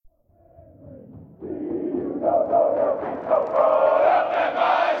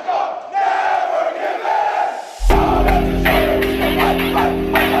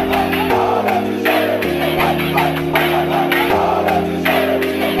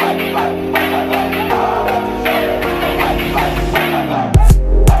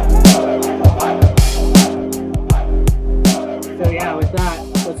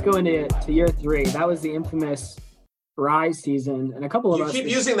Going to year 3. That was the infamous Rise season, and a couple of us keep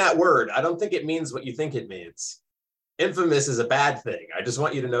using that word. I don't think it means what you think it means. Infamous is a bad thing. I just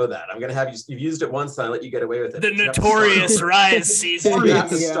want you to know that. I'm gonna have you've used it once and I let you get away with it. The notorious Rise season. You have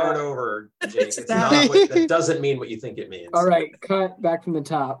to start over, Jake. It's not that doesn't mean what you think it means. All right, cut back from the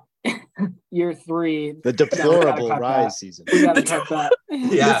top. Year 3. The deplorable Rise season. We gotta cut that.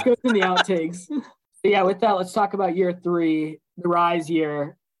 Yeah. Let's go through the outtakes. Yeah, with that, let's talk about year 3, the Rise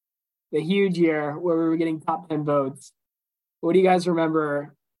year. The huge year where we were getting top 10 votes. What do you guys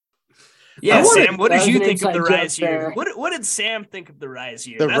remember? Yeah, Sam, what did you think of the Rise year? What did Sam think of the Rise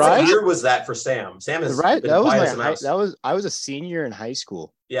year? What year was that for Sam? Sam is I was a senior in high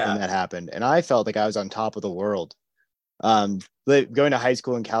school when that happened, and I felt like I was on top of the world. Going to high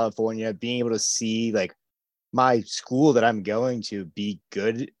school in California, being able to see like my school that I'm going to be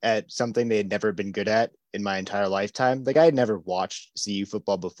good at something they had never been good at in my entire lifetime. Like I had never watched CU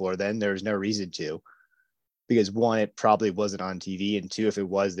football before then. There was no reason to, because 1, it probably wasn't on TV, and 2, if it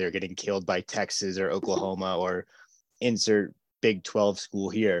was, they're getting killed by Texas or Oklahoma or insert Big 12 school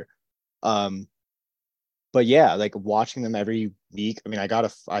here. But yeah, like watching them every week. I mean,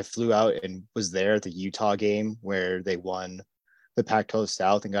 I flew out and was there at the Utah game where they won the Pac-12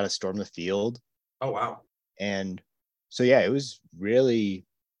 South and got to storm the field. Oh, wow. And so, yeah, it was really,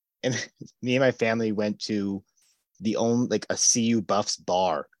 and me and my family went to a CU Buffs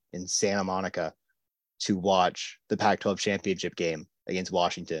bar in Santa Monica to watch the Pac-12 championship game against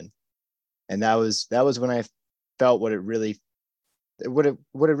Washington. And that was when I felt what it really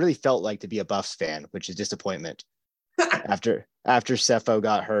felt like to be a Buffs fan, which is disappointment. after Cepho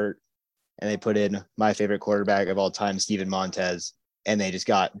got hurt and they put in my favorite quarterback of all time, Steven Montez, and they just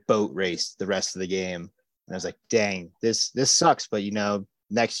got boat raced the rest of the game. And I was like, dang, this sucks, but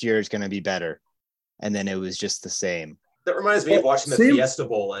next year is going to be better. And then it was just the same. That reminds me of watching the Fiesta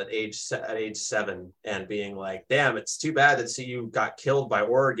Bowl at age 7 and being like, damn, it's too bad that CU got killed by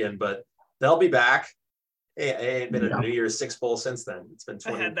Oregon, but they'll be back. Hey, it ain't been a New Year's Six Bowl since then. It's been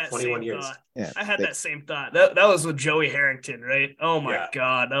 21 years. Yeah, I had that same thought. That was with Joey Harrington, right? Oh my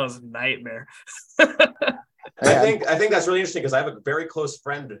God, that was a nightmare. I think that's really interesting because I have a very close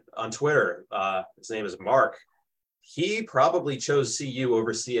friend on Twitter. His name is Mark. He probably chose CU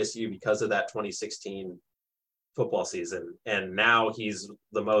over CSU because of that 2016 football season, and now he's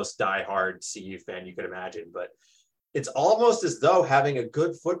the most diehard CU fan you could imagine. But it's almost as though having a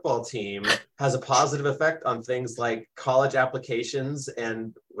good football team has a positive effect on things like college applications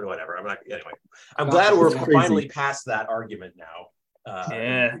and whatever. I'm glad we're finally past that argument now.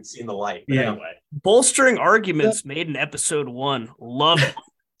 We've seen the light. But anyway, bolstering arguments made in episode 1. Love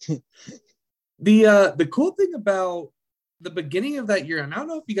it. The cool thing about the beginning of that year, and I don't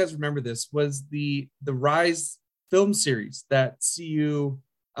know if you guys remember this, was the Rise film series that CU.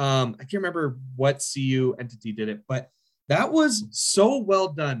 I can't remember what CU entity did it, but that was so well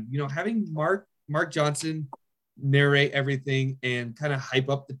done. Having Mark Johnson narrate everything and kind of hype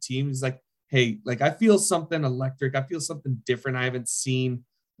up the team. He's like, hey, like I feel something electric. I feel something different I haven't seen.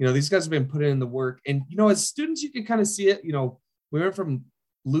 These guys have been putting in the work. And, as students, you can kind of see it. We went from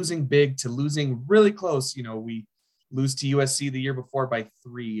losing big to losing really close. We lose to USC the year before by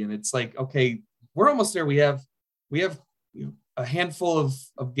 3. And it's like, okay, we're almost there. We have a handful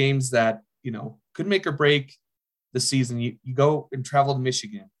of games that, could make or break the season. You go and travel to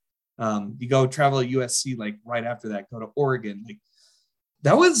Michigan. You go travel to USC, like right after that, go to Oregon. Like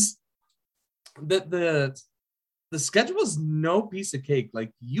that was the schedule was no piece of cake.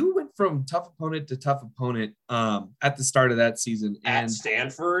 Like you went from tough opponent to tough opponent at the start of that season. At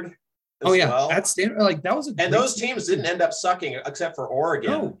Stanford. At Stanford. Like that was and those teams didn't end up sucking except for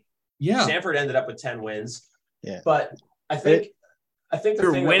Oregon. No. Yeah. Stanford ended up with 10 wins. Yeah. But I think we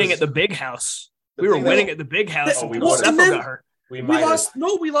were winning at the big house. We were winning at the big house. We got hurt. We lost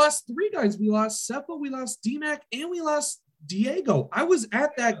 3 guys. We lost Cepho, we lost DMAC, and we lost Diego. I was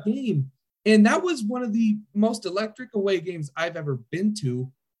at that game, and that was one of the most electric away games I've ever been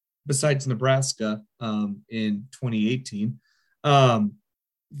to, besides Nebraska in 2018.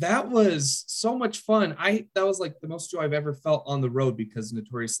 That was so much fun. That was like the most joy I've ever felt on the road, because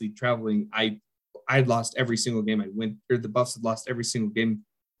notoriously traveling, I'd lost every single game I went, or the Buffs had lost every single game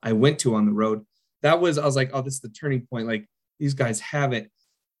I went to on the road. I was like, oh, this is the turning point. Like these guys have it.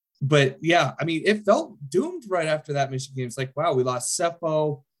 but yeah, I mean, it felt doomed right after that Michigan game. It's like, wow, we lost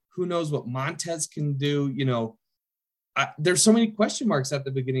Cepho. Who knows what Montez can do? You know, there's so many question marks at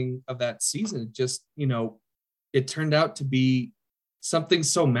the beginning of that season. It just, you know, it turned out to be something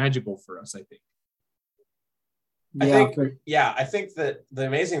so magical for us, I think. I think that the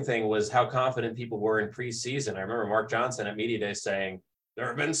amazing thing was how confident people were in preseason. I remember Mark Johnson at Media Day saying, there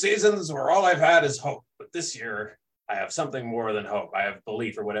have been seasons where all I've had is hope, but this year I have something more than hope. I have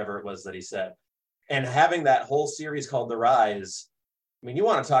belief, or whatever it was that he said. And having that whole series called The Rise, I mean, you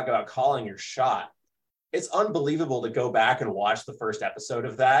want to talk about calling your shot. It's unbelievable to go back and watch the first episode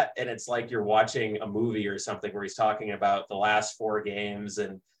of that. And it's like you're watching a movie or something where he's talking about the last 4 games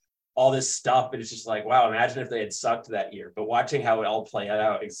and all this stuff. And it's just like, wow, imagine if they had sucked that year. But watching how it all played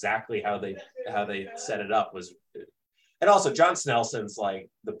out exactly how they set it up was, and also John Snelson's like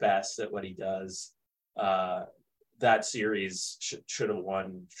the best at what he does. That series should have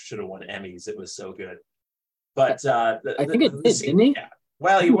won Emmys. It was so good. But I think it did, didn't he? Yeah.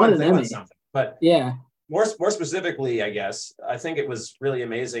 Well, he won something. But yeah. More specifically, I guess, I think it was really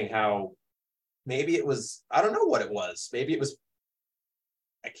amazing how maybe it was, I don't know what it was. Maybe it was,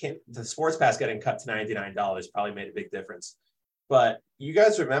 the sports pass getting cut to $99 probably made a big difference. But you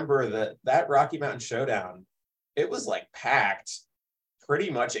guys remember that Rocky Mountain Showdown, it was like packed pretty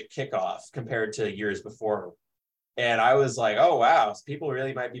much at kickoff compared to years before. And I was like, oh, wow, people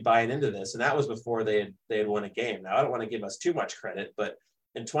really might be buying into this. And that was before they had won a game. Now, I don't want to give us too much credit, but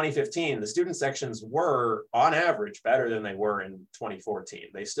in 2015, the student sections were, on average, better than they were in 2014.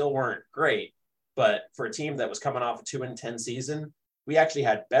 They still weren't great, but for a team that was coming off a 2-10 season, we actually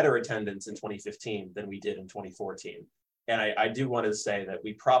had better attendance in 2015 than we did in 2014. And I do want to say that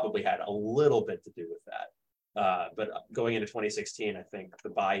we probably had a little bit to do with that. But going into 2016, I think the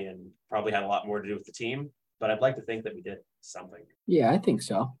buy-in probably had a lot more to do with the team, but I'd like to think that we did something. Yeah, I think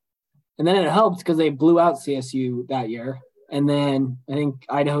so. And then it helped because they blew out CSU that year. And then I think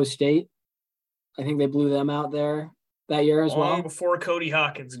Idaho State, I think they blew them out there that year as well. Long before Cody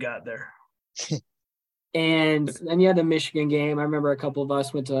Hawkins got there. And then you had the Michigan game. I remember a couple of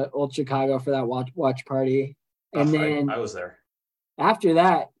us went to Old Chicago for that watch party. And then I was there. After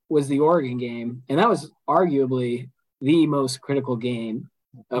that was the Oregon game. And that was arguably the most critical game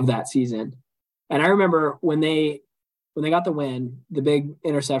of that season. And I remember when they got the win, the big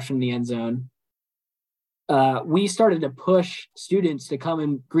interception in the end zone, we started to push students to come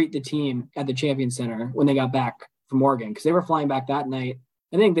and greet the team at the Champion Center when they got back from Oregon, because they were flying back that night.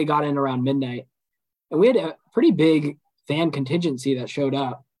 I think they got in around midnight. And we had a pretty big fan contingency that showed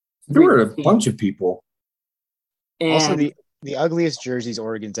up. There were a bunch of people. And also, the ugliest jerseys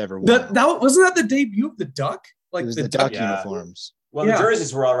Oregon's ever worn. Wasn't that the debut of the Duck? Like it was the Duck uniforms. Well, the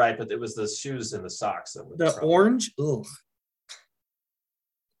jerseys were all right, but it was the shoes and the socks that were the orange. Ugh.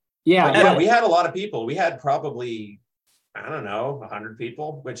 Yeah, we had a lot of people. We had probably, I don't know, 100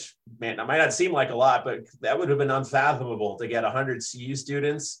 people, which might not seem like a lot, but that would have been unfathomable to get 100 CU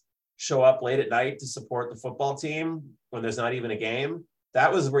students show up late at night to support the football team when there's not even a game.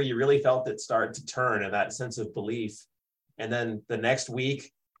 That was where you really felt it start to turn, and that sense of belief. And then the next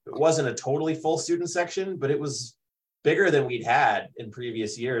week, it wasn't a totally full student section, but it was bigger than we'd had in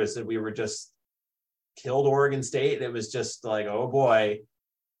previous years. That we were just killed Oregon State. It was just like, oh boy,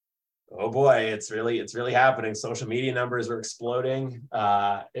 it's really happening. Social media numbers were exploding.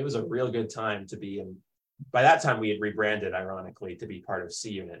 It was a real good time to be in. By that time, we had rebranded, ironically, to be part of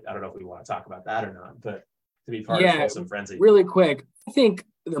C Unit. I don't know if we want to talk about that or not, but to be part of Folsom Frenzy. Really quick, I think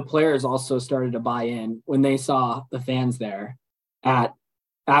the players also started to buy in when they saw the fans there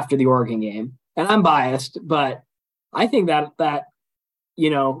after the Oregon game. And I'm biased, but I think that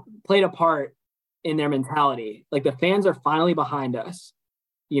played a part in their mentality. Like, the fans are finally behind us.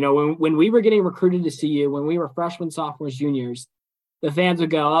 You know, when we were getting recruited to CU, when we were freshmen, sophomores, juniors, the fans would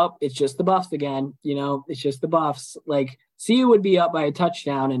go, oh, it's just the Buffs again. You know, it's just the Buffs. Like, CU would be up by a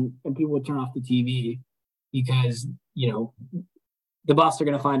touchdown and people would turn off the TV because, you know, the Buffs are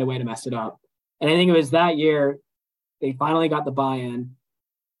going to find a way to mess it up. And I think it was that year they finally got the buy-in,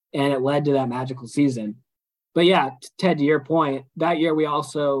 and it led to that magical season. But yeah, Ted, to your point, that year we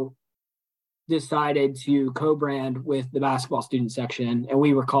also decided to co-brand with the basketball student section, and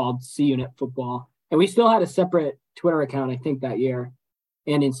we were called C Unit Football. And we still had a separate Twitter account, I think, that year,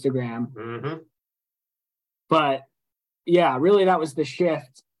 and Instagram. Mm-hmm. But yeah, really that was the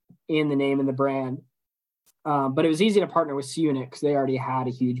shift in the name and the brand. But it was easy to partner with C Unit because they already had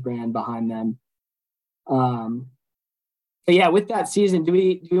a huge brand behind them. But yeah, with that season, do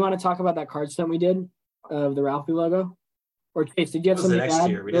we want to talk about that card stunt we did of the Ralphie logo? Or Chase, did you have something to add? Next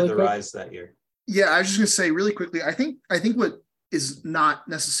year, we did the Rise that year. Yeah, I was just gonna say really quickly. I think what is not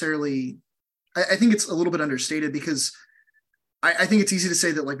necessarily, I think it's a little bit understated, because I think it's easy to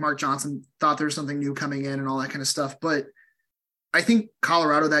say that like Mark Johnson thought there was something new coming in and all that kind of stuff. But I think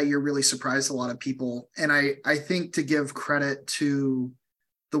Colorado that year really surprised a lot of people. And I think to give credit to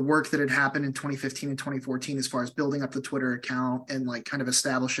the work that had happened in 2015 and 2014, as far as building up the Twitter account and like kind of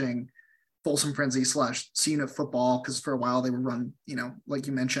establishing Folsom Frenzy / CUnit football, because for a while they were run, like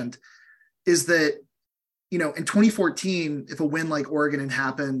you mentioned, is that, in 2014, if a win like Oregon had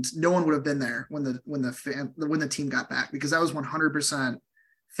happened, no one would have been there when the team got back, because that was 100%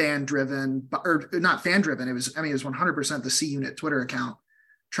 fan driven, or not fan driven. It was 100% the CUnit Twitter account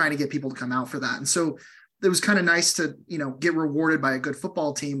trying to get people to come out for that. And so it was kind of nice to, get rewarded by a good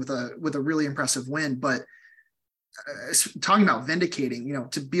football team with a really impressive win. But talking about vindicating,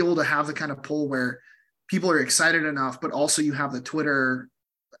 to be able to have the kind of pull where people are excited enough, but also you have the Twitter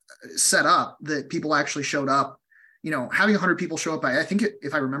set up that people actually showed up, having 100 people show up. I think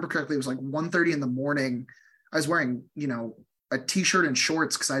if I remember correctly, it was like 1:30 in the morning. I was wearing, a t-shirt and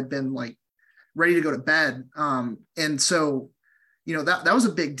shorts, cause I'd been like ready to go to bed. And so, that was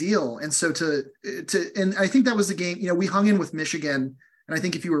a big deal. And so and I think that was the game, we hung in with Michigan. And I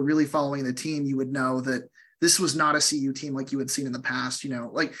think if you were really following the team, you would know that this was not a CU team like you had seen in the past.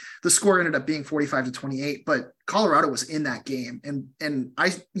 Like the score ended up being 45-28, but Colorado was in that game. And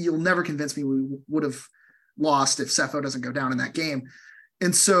you'll never convince me we would have lost if Cepho doesn't go down in that game.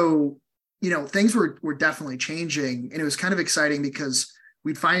 And so, things were definitely changing, and it was kind of exciting because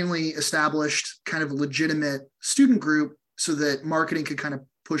we'd finally established kind of a legitimate student group so that marketing could kind of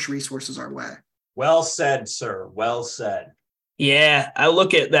push resources our way. Well said, sir. Well said. Yeah, I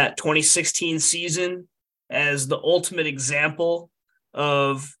look at that 2016 season as the ultimate example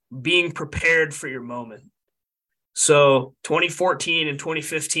of being prepared for your moment. So 2014 and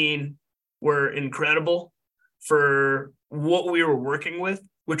 2015 were incredible for what we were working with,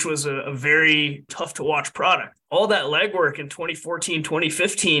 which was a very tough to watch product. All that legwork in 2014,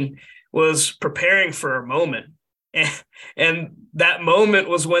 2015 was preparing for our moment. And that moment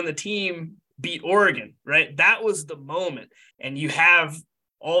was when the team beat Oregon, right? That was the moment. And you have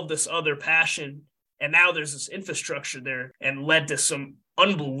all this other passion, and now there's this infrastructure there, and led to some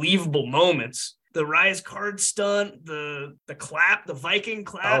unbelievable moments. The Rise card stunt, the clap, the Viking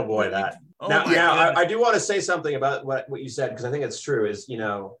clap. Oh boy, that. I do want to say something about what you said, because I think it's true, is,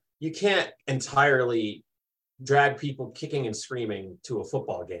 you can't entirely drag people kicking and screaming to a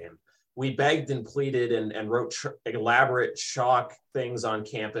football game. We begged and pleaded and wrote elaborate shock things on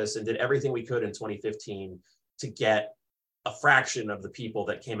campus and did everything we could in 2015 to get a fraction of the people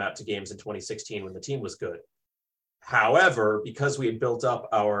that came out to games in 2016 when the team was good. However, because we had built up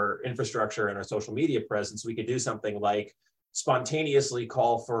our infrastructure and our social media presence, we could do something like spontaneously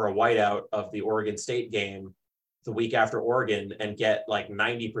call for a whiteout of the Oregon State game the week after Oregon and get like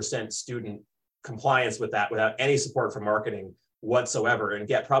 90% student compliance with that without any support from marketing whatsoever, and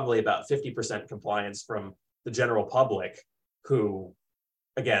get probably about 50% compliance from the general public, who,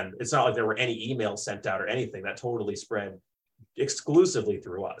 again, it's not like there were any emails sent out or anything. That totally spread exclusively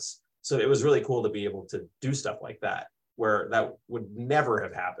through us. So it was really cool to be able to do stuff like that, where that would never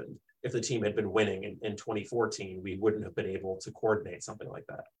have happened if the team had been winning in 2014. We wouldn't have been able to coordinate something like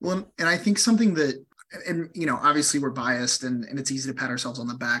that. Well, and I think something that, and obviously we're biased and it's easy to pat ourselves on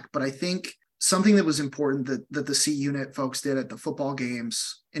the back, but I think something that was important that the CUnit folks did at the football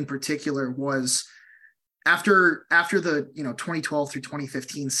games in particular was after the 2012 through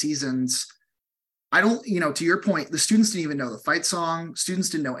 2015 seasons, to your point, the students didn't even know the fight song. Students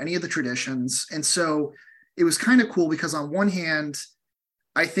didn't know any of the traditions. And so it was kind of cool because on one hand,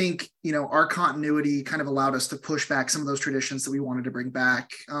 I think, our continuity kind of allowed us to push back some of those traditions that we wanted to bring back,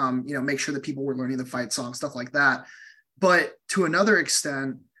 make sure that people were learning the fight song, stuff like that. But to another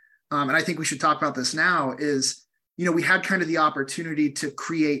extent, and I think we should talk about this now, is, we had kind of the opportunity to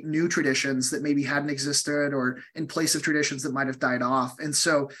create new traditions that maybe hadn't existed, or in place of traditions that might have died off. And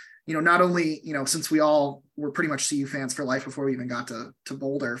so, not only, since we all were pretty much CU fans for life before we even got to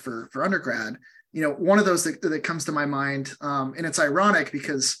Boulder for undergrad, one of those that comes to my mind, and it's ironic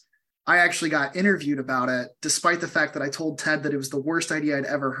because I actually got interviewed about it, despite the fact that I told Ted that it was the worst idea I'd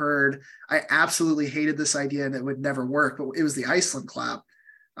ever heard. I absolutely hated this idea and it would never work, but it was the Iceland clap,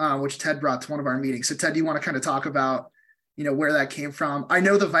 which Ted brought to one of our meetings. So Ted, do you want to kind of talk about, where that came from? I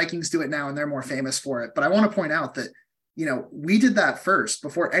know the Vikings do it now and they're more famous for it, but I want to point out that, we did that first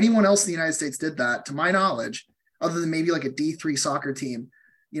before anyone else in the United States did that, to my knowledge, other than maybe like a D3 soccer team.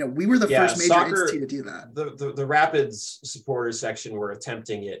 We were the first major entity to do that. The Rapids supporters section were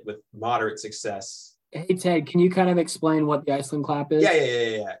attempting it with moderate success. Hey, Ted, can you kind of explain what the Iceland clap is?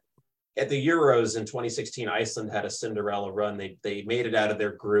 Yeah. at the Euros in 2016, Iceland had a Cinderella run. They made it out of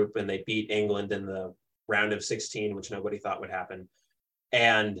their group and they beat England in the round of 16, which nobody thought would happen.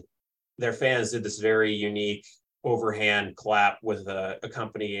 And their fans did this very unique overhand clap with a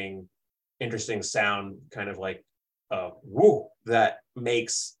accompanying interesting sound, kind of like woo, that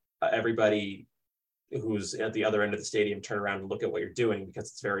makes everybody who's at the other end of the stadium turn around and look at what you're doing, because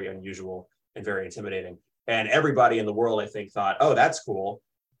it's very unusual and very intimidating. And everybody in the world, I think, thought, oh, that's cool.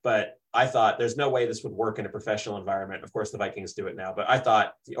 But I thought there's no way this would work in a professional environment. Of course, the Vikings do it now. But I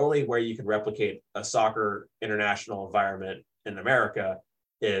thought the only way you can replicate a soccer international environment in America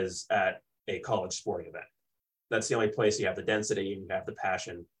is at a college sporting event. That's the only place you have the density and you have the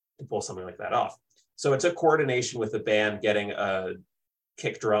passion to pull something like that off. So it took coordination with the band, getting a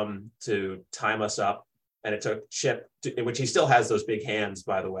kick drum to time us up. And it took Chip, which he still has those big hands,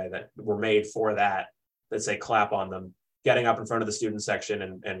 by the way, that were made for that say clap on them, getting up in front of the student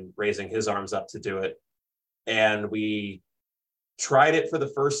section and raising his arms up to do it. And we tried it for the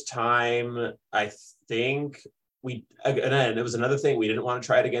first time. I think and it was another thing. We didn't want to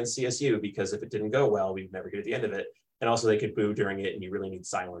try it against CSU because if it didn't go well, we'd never get to the end of it. And also they could boo during it and you really need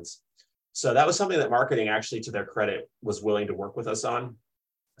silence. So that was something that marketing, actually, to their credit, was willing to work with us on.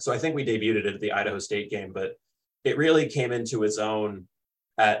 So I think we debuted it at the Idaho State game, but it really came into its own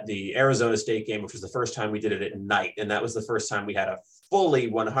at the Arizona State game, which was the first time we did it at night. And that was the first time we had a fully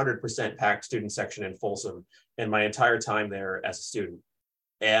 100% packed student section in Folsom in my entire time there as a student.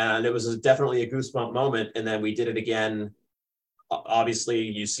 And it was definitely a goosebump moment. And then we did it again,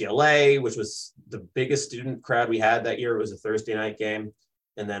 obviously UCLA, which was the biggest student crowd we had that year. It was a Thursday night game.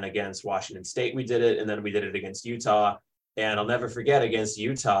 And then against Washington State, we did it. And then we did it against Utah. And I'll never forget, against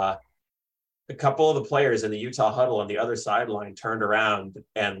Utah, a couple of the players in the Utah huddle on the other sideline turned around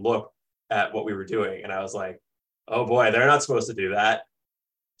and looked at what we were doing. And I was like, oh boy, they're not supposed to do that.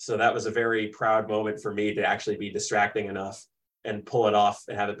 So that was a very proud moment for me to actually be distracting enough and pull it off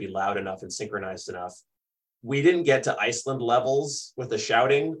and have it be loud enough and synchronized enough. We didn't get to Iceland levels with the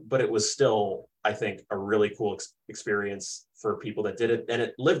shouting, but it was still, I think, a really cool experience for people that did it. And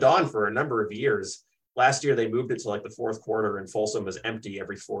it lived on for a number of years. Last year, they moved it to like the fourth quarter, and Folsom was empty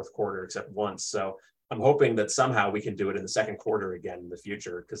every fourth quarter except once. So I'm hoping that somehow we can do it in the second quarter again in the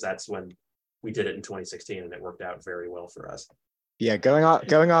future, because that's when we did it in 2016 and it worked out very well for us. Yeah, going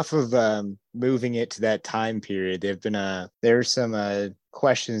off of moving it to that time period, there's some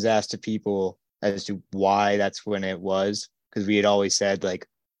questions asked to people as to why that's when it was, because we had always said like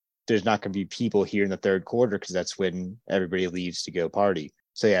there's not going to be people here in the third quarter because that's when everybody leaves to go party.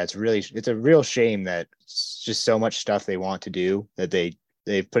 So yeah, it's a real shame that it's just so much stuff they want to do that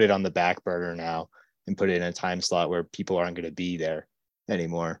they've put it on the back burner now and put it in a time slot where people aren't going to be there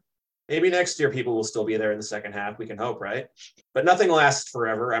anymore. Maybe next year people will still be there in the second half. We can hope, right? But nothing lasts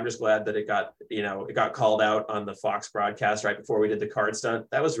forever. I'm just glad that it got called out on the Fox broadcast right before we did the card stunt.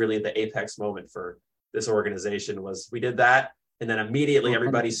 That was really the apex moment for this organization. Was we did that, and then immediately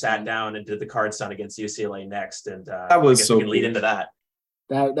everybody sat down and did the card stunt against UCLA next. And that was so we can lead into that.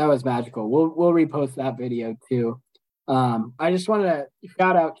 That was magical. We'll repost that video too. I just wanted to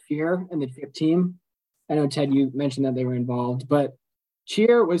shout out Cheer and the Chip team. I know, Ted, you mentioned that they were involved, but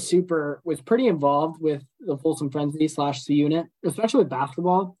Cheer was pretty involved with the Folsom Frenzy / C unit, especially with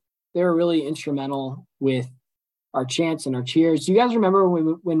basketball. They were really instrumental with our chants and our cheers. Do you guys remember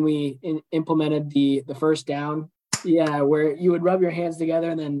when we implemented the first down? Yeah, where you would rub your hands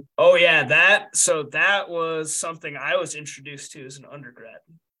together and then. Oh yeah, that was something I was introduced to as an undergrad.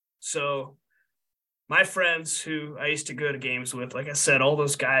 So my friends who I used to go to games with, like I said, all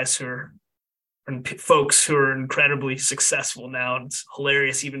those guys folks who are incredibly successful now, and it's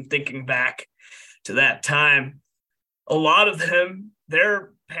hilarious even thinking back to that time. A lot of them,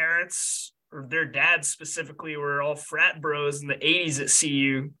 their parents or their dads specifically were all frat bros in the 80s at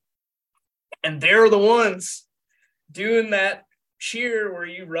CU, and they're the ones doing that cheer where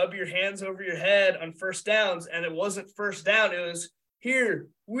you rub your hands over your head on first downs, and it wasn't first down, it was here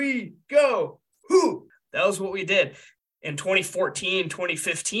we go. Whoo! That was what we did. In 2014,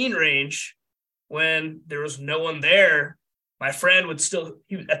 2015 range, when there was no one there, my friend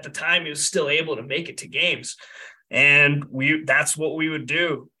at the time, he was still able to make it to games. And that's what we would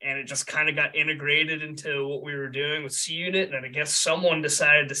do. And it just kind of got integrated into what we were doing with C Unit. And I guess someone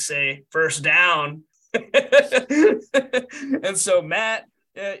decided to say first down. And so, Matt,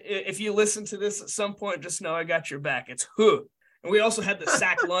 if you listen to this at some point, just know I got your back. It's who. And we also had the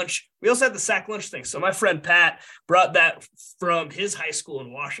sack lunch. We also had the sack lunch thing. So my friend Pat brought that from his high school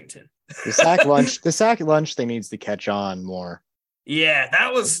in Washington. The sack lunch thing needs to catch on more. Yeah,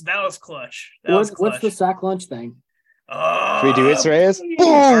 that was clutch. What's the sack lunch thing? Can we do it, Reyes?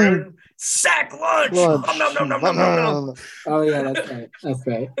 Boom! Sack lunch. Nom, nom, nom, nom, nom, nom. Oh yeah, that's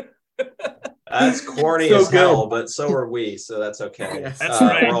right. That's corny So as hell, good. but so are we, so that's okay. Yes. That's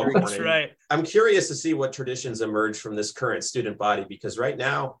right. We're all That's corny. right. I'm curious to see what traditions emerge from this current student body, because right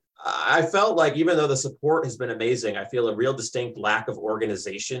now I felt like even though the support has been amazing, I feel a real distinct lack of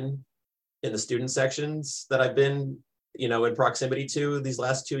organization in the student sections that I've been, in proximity to these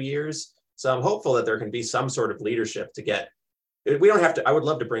last 2 years. So I'm hopeful that there can be some sort of leadership to get. We don't have to. I would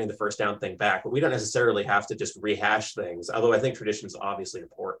love to bring the first down thing back, but we don't necessarily have to just rehash things. Although I think tradition is obviously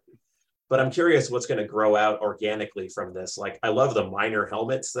important. But I'm curious what's going to grow out organically from this. Like, I love the minor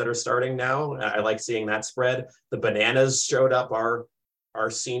helmets that are starting now. I like seeing that spread. The bananas showed up our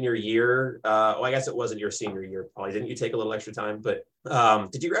senior year. Well, I guess it wasn't your senior year, Paulie. Didn't you take a little extra time? But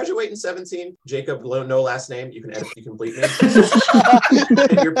did you graduate in 17? Jacob, no last name. You can edit the complete name.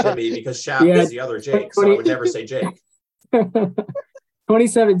 You're to me because Shap is the other Jake, so I would never say Jake.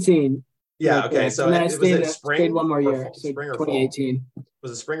 2017. Yeah. Okay. So was it spring? Stayed one more year. So spring or 2018. Fall?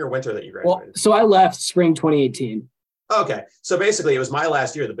 Was it spring or winter that you graduated? Well, so I left spring 2018. Okay. So basically, it was my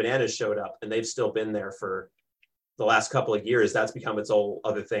last year. The bananas showed up, and they've still been there for the last couple of years. That's become its whole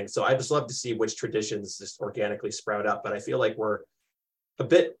other thing. So I just love to see which traditions just organically sprout up. But I feel like we're a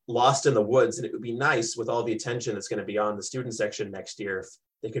bit lost in the woods, and it would be nice with all the attention that's going to be on the student section next year if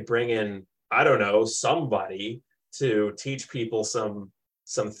they could bring in, I don't know, somebody to teach people some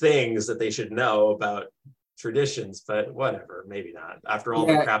things that they should know about traditions. But whatever, maybe not. After all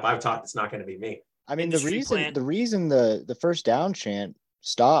the crap I've taught, it's not going to be me. I mean, the reason the first down chant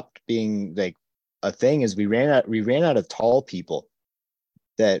stopped being like a thing is we ran out of tall people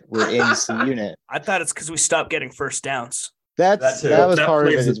that were in the unit. I thought it's because we stopped getting first downs. That was part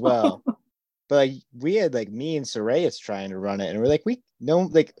of it as well. But like, we had like me and Sorayas trying to run it, and we're like, it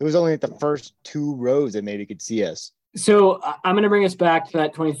was only like the first 2 rows that maybe could see us. So I'm going to bring us back to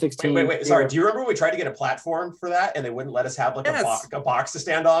that 2016. Wait. Sorry. Do you remember when we tried to get a platform for that and they wouldn't let us have like a box to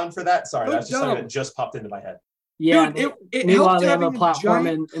stand on for that? Sorry, that's just something that just popped into my head. Yeah. Dude, meanwhile, they have a platform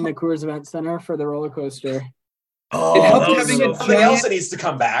in the Coors Event Center for the roller coaster. Oh, it helped having something else that needs to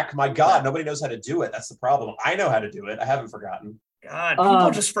come back. My God, nobody knows how to do it. That's the problem. I know how to do it. I haven't forgotten. God,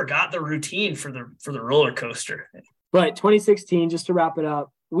 people just forgot the routine for the roller coaster. But 2016, just to wrap it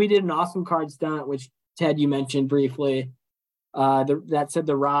up, we did an awesome card stunt, which Ted, you mentioned briefly. That said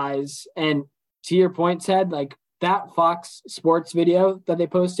the Rise. And to your point, Ted, like that Fox Sports video that they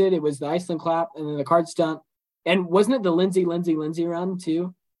posted, it was the Iceland clap and then the card stunt. And wasn't it the Lindsay run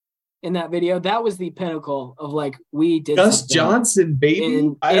too? In that video, that was the pinnacle of like we did. Gus Johnson,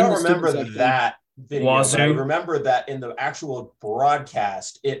 baby. I don't remember that video, but I remember that in the actual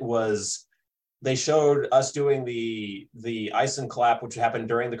broadcast, it was they showed us doing the Iceland clap, which happened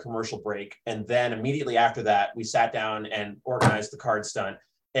during the commercial break, and then immediately after that, we sat down and organized the card stunt.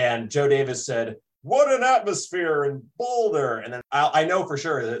 And Joe Davis said, "What an atmosphere in Boulder!" And then I know for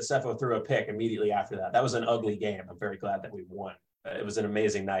sure that Cepho threw a pick immediately after that. That was an ugly game. I'm very glad that we won. It was an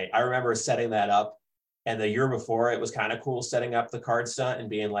amazing night. I remember setting that up, and the year before, it was kind of cool setting up the card stunt and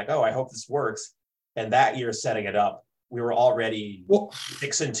being like, "Oh, I hope this works." And that year, setting it up, we were already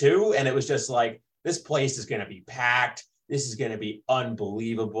 6-2, and it was just like, this place is going to be packed. This is going to be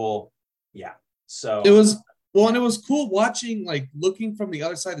unbelievable. Yeah. So it was. Well, and it was cool watching, like looking from the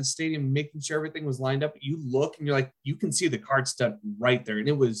other side of the stadium, making sure everything was lined up. You look and you're like, you can see the card stunt right there. And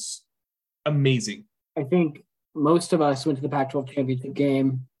it was amazing. I think most of us went to the Pac-12 championship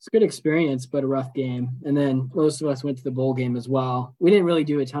game. It's a good experience, but a rough game. And then most of us went to the bowl game as well. We didn't really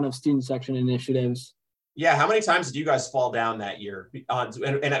do a ton of student section initiatives. Yeah. How many times did you guys fall down that year?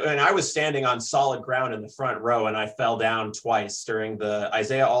 And I was standing on solid ground in the front row, and I fell down twice during the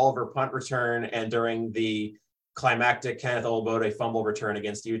Isaiah Oliver punt return and during the climactic Kenneth Olabode fumble return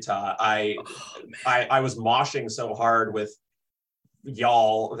against Utah. I was moshing so hard with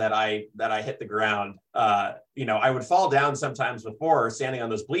y'all that I hit the ground. I would fall down sometimes before standing on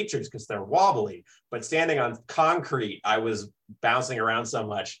those bleachers because they're wobbly, but standing on concrete, I was bouncing around so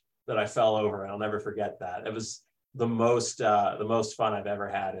much that I fell over, and I'll never forget that. It was the most fun I've ever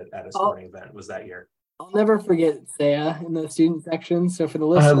had at a sporting event was that year. I'll never forget Saya in the student section. So for the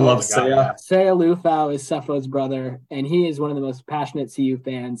listeners, I love Saya. Saya Lufau is Cepho's brother, and he is one of the most passionate CU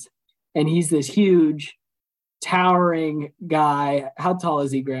fans. And he's this huge, towering guy. How tall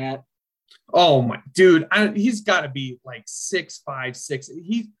is he, Grant? Oh my dude, he's got to be like 6'5", 6".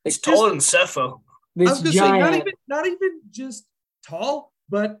 He's taller than Cepho. I was gonna say not even just tall,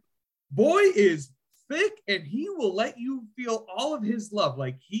 but boy is thick, and he will let you feel all of his love.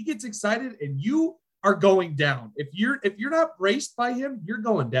 Like he gets excited, and you are going down. If you're not braced by him, you're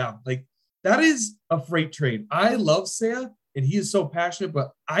going down. Like that is a freight train. I love Saya. and he is so passionate,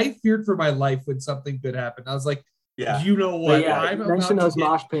 but I feared for my life when something good happened. I was like, yeah, you know what? Yeah, I'm you about mentioned to those get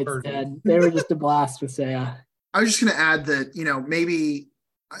mosh pits, murdered. Ted. They were just a blast with Saya. I was just going to add that, maybe,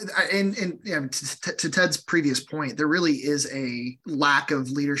 and to Ted's previous point, there really is a lack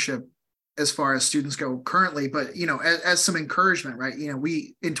of leadership as far as students go currently, but, as some encouragement, right?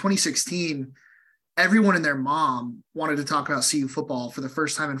 We, in 2016, everyone and their mom wanted to talk about CU football for the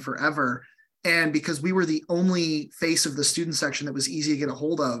first time in forever. And because we were the only face of the student section that was easy to get a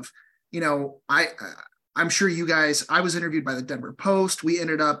hold of, I'm sure you guys, I was interviewed by the Denver Post. We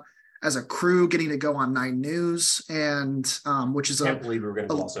ended up as a crew getting to go on 9 News, and which is I can't believe we were going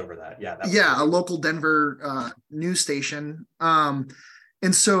to gloss over that. Yeah. A local Denver news station.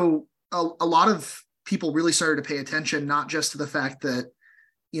 And so a lot of people really started to pay attention, not just to the fact that,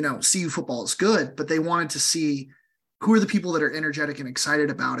 CU football is good, but they wanted to see who are the people that are energetic and excited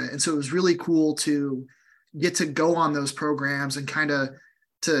about it. And so it was really cool to get to go on those programs and kind of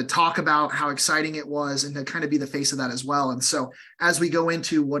to talk about how exciting it was and to kind of be the face of that as well. And so as we go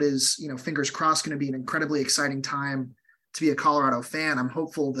into what is, fingers crossed, going to be an incredibly exciting time to be a Colorado fan, I'm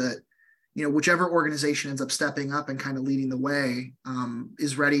hopeful that, whichever organization ends up stepping up and kind of leading the way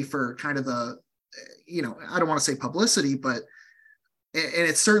is ready for kind of the, I don't want to say publicity, but, and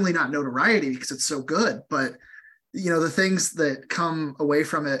it's certainly not notoriety because it's so good, but the things that come away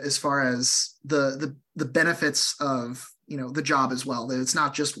from it as far as the benefits of, the job as well, that it's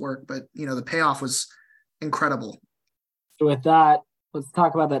not just work, but, the payoff was incredible. So with that, let's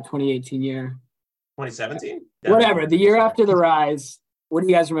talk about that 2018 year. 2017? Whatever, the year after the rise. What do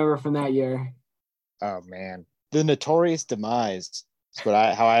you guys remember from that year? Oh man, the notorious demise is what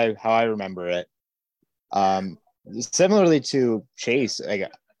how I remember it. Similarly to Chase,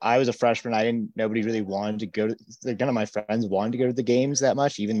 I was a freshman. Nobody really wanted to go to, none of my friends wanted to go to the games that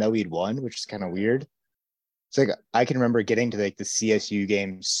much, even though we'd won, which is kind of weird. So I can remember getting to the CSU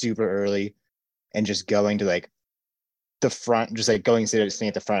game super early and just going to the front, just going sitting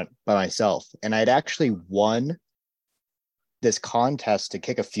at the front by myself. And I'd actually won this contest to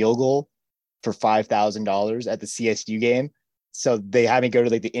kick a field goal for $5,000 at the CSU game. So they had me go to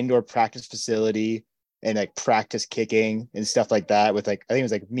the indoor practice facility and practice kicking and stuff like that with I think it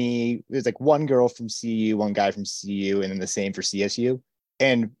was me, it was one girl from CU, one guy from CU, and then the same for CSU.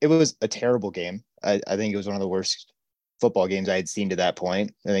 And it was a terrible game. I think it was one of the worst football games I had seen to that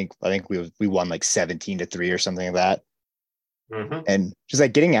point. I think we won 17-3 or something like that. Mm-hmm. And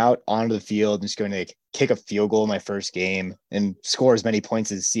just getting out onto the field and just going to kick a field goal in my first game and score as many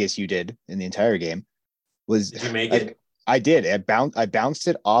points as CSU did in the entire game was. Did you make it? I did. I bounced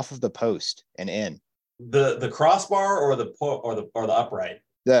it off of the post and in. The crossbar or the upright?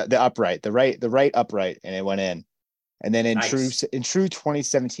 The upright, the right upright, and it went in. And then in nice. true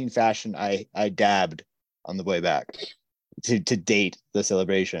 2017 fashion, I dabbed on the way back to date the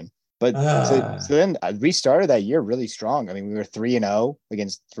celebration. But so then we started that year really strong. I mean, we were 3-0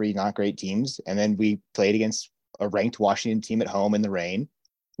 against 3 not great teams, and then we played against a ranked Washington team at home in the rain,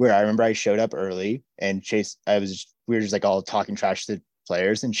 where I remember I showed up early and Chase. We were just all talking trash to the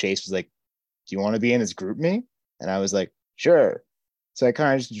players, and Chase was like, "Do you want to be in this group me?" And I was like, "Sure." So I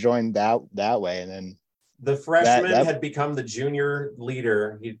kind of just joined that way, and then the freshman had become the junior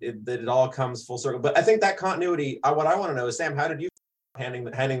leader. It all comes full circle. But I think that continuity. What I want to know is, Sam, how did you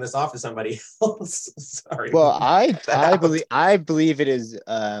handing this off to somebody else? Sorry. Well, I believe it is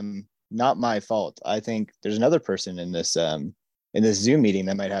not my fault. I think there's another person in this Zoom meeting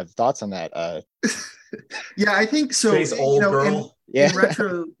that might have thoughts on that. Yeah, I think so. Old girl.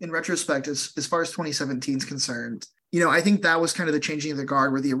 In retrospect, as far as 2017 is concerned, I think that was kind of the changing of the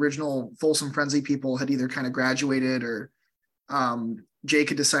guard, where the original Folsom Frenzy people had either kind of graduated or Jake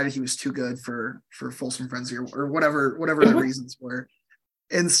had decided he was too good for Folsom Frenzy or whatever the reasons were.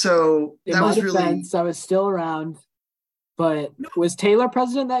 And so that was really. I was still around, but was Taylor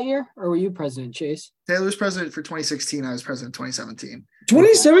president that year, or were you president, Chase? Taylor was president for 2016. I was president 2017.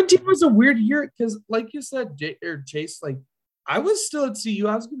 2017 was a weird year because, like you said, Chase, I was still at CU.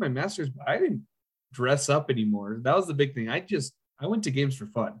 I was getting my master's, but I didn't dress up anymore. That was the big thing. I went to games for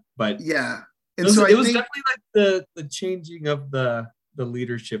fun, but yeah. And it was definitely the changing of the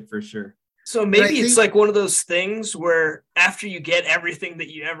leadership for sure. So maybe it's one of those things where after you get everything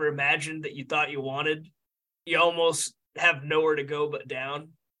that you ever imagined that you thought you wanted, you almost have nowhere to go but down.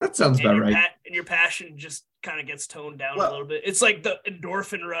 That sounds about right. And your passion just kind of gets toned down a little bit. It's like the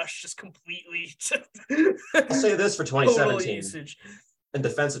endorphin rush just completely. I'll say this for 2017. In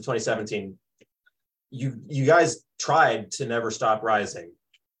defense of 2017, you guys tried to never stop rising,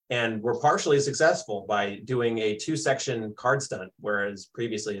 and were partially successful by doing a 2-section card stunt, whereas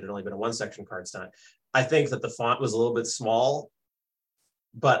previously it had only been a 1-section card stunt. I think that the font was a little bit small,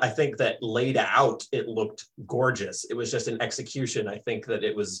 but I think that laid out, it looked gorgeous. It was just an execution. I think that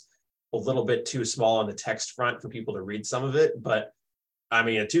it was a little bit too small on the text front for people to read some of it. But I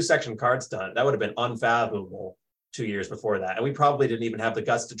mean, a 2-section card stunt, that would have been unfathomable 2 years before that. And we probably didn't even have the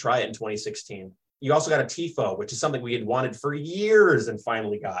guts to try it in 2016. You also got a TIFO, which is something we had wanted for years and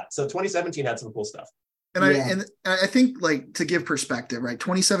finally got. So 2017 had some cool stuff. And I think, like, to give perspective, right?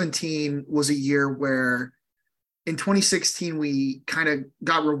 2017 was a year where in 2016, we kind of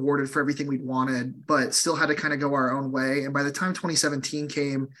got rewarded for everything we'd wanted, but still had to kind of go our own way. And by the time 2017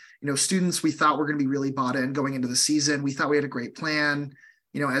 came, students we thought were going to be really bought in going into the season. We thought we had a great plan.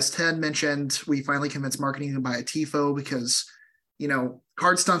 As Ted mentioned, we finally convinced marketing to buy a TIFO because,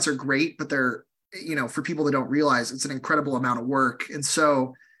 card stunts are great, but they're, for people that don't realize, it's an incredible amount of work. And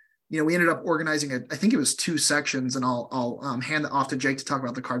so, we ended up organizing I think it was 2 sections, and I'll hand it off to Jake to talk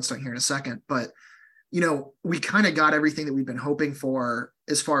about the card stunt here in a second. But, we kind of got everything that we've been hoping for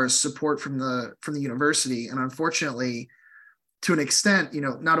as far as support from the university. And unfortunately, to an extent,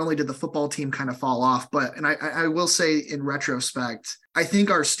 not only did the football team kind of fall off, but, and I will say in retrospect, I think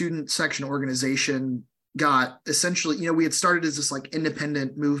our student section organization got essentially, we had started as this like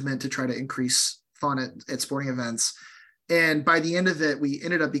independent movement to try to increase fun at sporting events. And by the end of it, we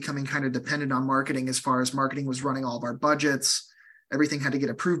ended up becoming kind of dependent on marketing, as far as marketing was running all of our budgets. Everything had to get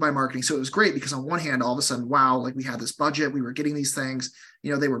approved by marketing. So it was great because on one hand, all of a sudden, wow, like we had this budget, we were getting these things,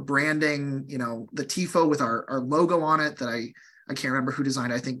 they were branding, the TIFO with our logo on it that I can't remember who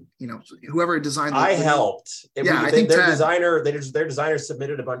designed. I think, whoever designed. I helped. I think their designer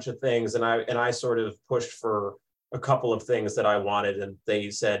submitted a bunch of things, and I sort of pushed for a couple of things that I wanted, and they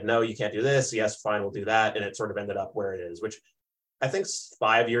said, no, you can't do this. Yes, fine, we'll do that. And it sort of ended up where it is, which I think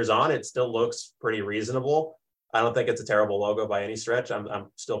 5 years on, it still looks pretty reasonable. I don't think it's a terrible logo by any stretch. I'm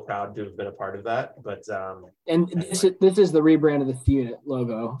still proud to have been a part of that. But and this is the rebrand of the unit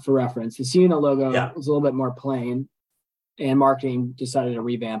logo for reference. The unit logo was a little bit more plain, and marketing decided to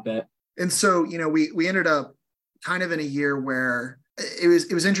revamp it. And so, we ended up kind of in a year where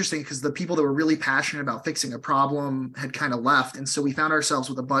it was interesting because the people that were really passionate about fixing a problem had kind of left. And so we found ourselves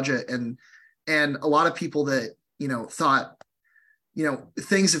with a budget and a lot of people that, thought,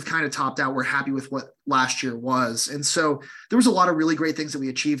 things have kind of topped out. We're happy with what last year was. And so there was a lot of really great things that we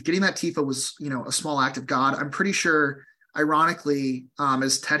achieved. Getting that TIFO was, a small act of God. I'm pretty sure, ironically,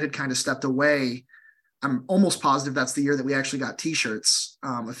 as Ted had kind of stepped away, I'm almost positive that's the year that we actually got t-shirts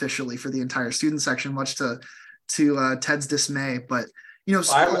officially for the entire student section, much to Ted's dismay. But,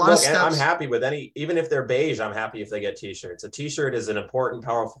 I'm happy with even if they're beige, I'm happy if they get t-shirts. A t-shirt is an important,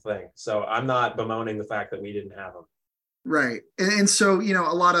 powerful thing. So I'm not bemoaning the fact that we didn't have them. Right. And so,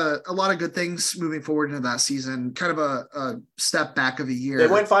 a lot of good things moving forward into that season, kind of a step back of a year. They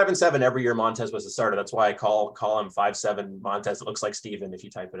went 5-7 every year Montez was the starter. That's why I call him 5-7 Montez. It looks like Steven if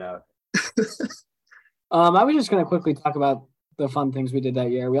you type it out. I was just going to quickly talk about the fun things we did that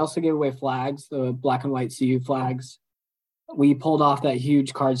year. We also gave away flags, the black and white CU flags. We pulled off that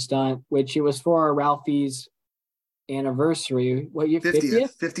huge card stunt, which it was for Ralphie's anniversary. What year?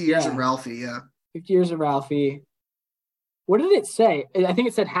 50th? 50 years of Ralphie, yeah. 50 years of Ralphie. What did it say? I think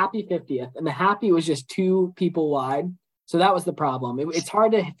it said happy 50th, and the happy was just 2 people wide. So that was the problem. It's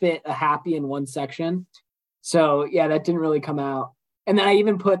hard to fit a happy in one section. So yeah, that didn't really come out. And then I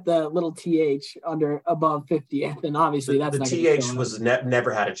even put the little TH above 50th, and obviously that's the TH was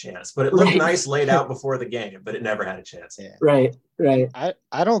never had a chance, but it looked nice laid out before the game, but it never had a chance. Yeah. Right.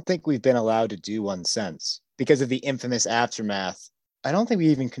 I don't think we've been allowed to do one since because of the infamous aftermath. I don't think we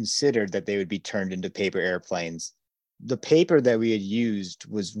even considered that they would be turned into paper airplanes. The paper that we had used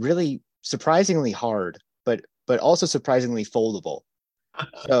was really surprisingly hard, but also surprisingly foldable.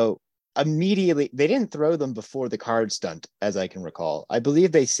 So immediately, they didn't throw them before the card stunt, as I can recall. I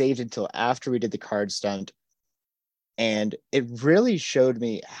believe they saved until after we did the card stunt. And it really showed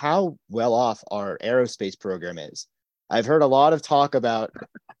me how well off our aerospace program is. I've heard a lot of talk about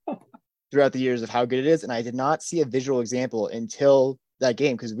throughout the years of how good it is, and I did not see a visual example until that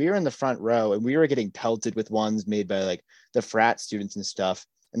game, because we were in the front row and we were getting pelted with ones made by like the frat students and stuff,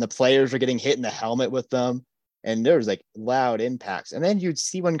 and the players were getting hit in the helmet with them, and there was like loud impacts. And then you'd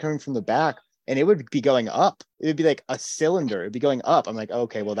see one coming from the back and it would be going up. It would be like a cylinder. It'd be going up. I'm like,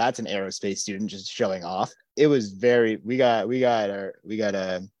 okay, well, that's an aerospace student just showing off. It was we got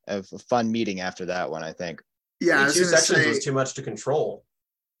a fun meeting after that one, I think. Yeah, two sections was too much to control.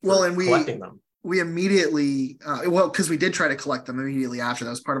 Well, and collecting them. We immediately, because we did try to collect them immediately after.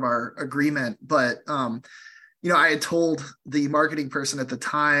 That was part of our agreement. But, I had told the marketing person at the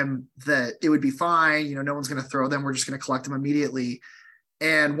time that it would be fine. No one's going to throw them. We're just going to collect them immediately.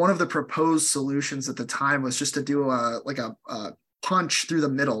 And one of the proposed solutions at the time was just to do a punch through the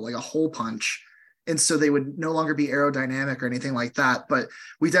middle, like a hole punch. And so they would no longer be aerodynamic or anything like that. But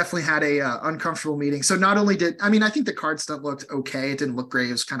we definitely had a uncomfortable meeting. So not only I think the card stunt looked okay. It didn't look great.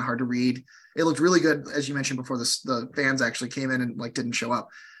 It was kind of hard to read. It looked really good, as you mentioned before. The fans actually came in and like didn't show up.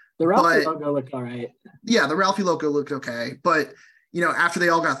 The Ralphie logo looked all right. Yeah, the Ralphie logo looked okay. But, after they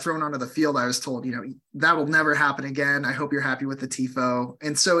all got thrown onto the field, I was told, that will never happen again. I hope you're happy with the TIFO.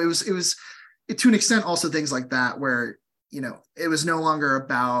 And so it was to an extent also things like that where, it was no longer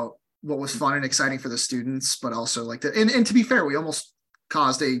about what was fun and exciting for the students, but also like and to be fair, we almost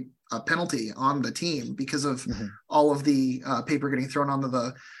caused a penalty on the team because of all of the paper getting thrown onto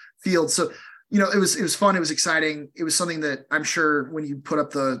the field. So, it was fun. It was exciting. It was something that I'm sure when you put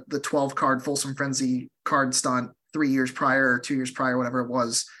up the 12 card Folsom Frenzy card stunt 3 years prior or 2 years prior, whatever it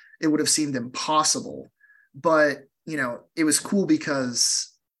was, it would have seemed impossible. But, it was cool because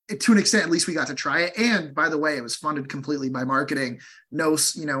to an extent, at least we got to try it. And by the way, it was funded completely by marketing. No,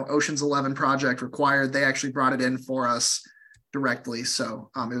 Ocean's 11 project required. They actually brought it in for us directly. So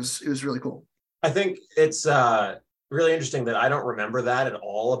it was really cool. I think it's really interesting that I don't remember that at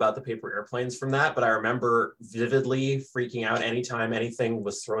all about the paper airplanes from that, but I remember vividly freaking out anytime anything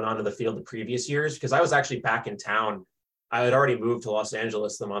was thrown onto the field the previous years, because I was actually back in town. I had already moved to Los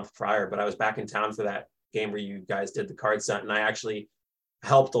Angeles the month prior, but I was back in town for that game where you guys did the card stunt, and I actually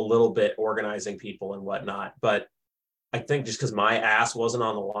helped a little bit organizing people and whatnot. But I think just because my ass wasn't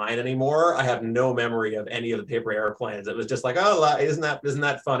on the line anymore, I have no memory of any of the paper airplanes. It was just like, oh, isn't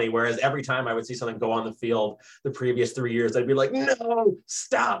that funny? Whereas every time I would see something go on the field the previous 3 years, I'd be like, no,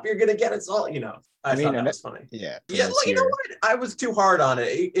 stop, you're gonna get us all. I thought that was funny. Yeah. You know what? I was too hard on it.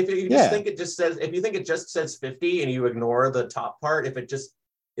 If you just think it just says, if you think it just says 50 and you ignore the top part, if it just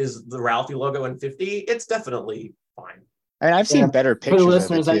is the Ralphie logo in 50, it's definitely fine. And I've seen better pictures. For the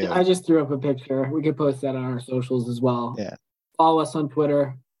listeners, I just threw up a picture. We could post that on our socials as well. Yeah. Follow us on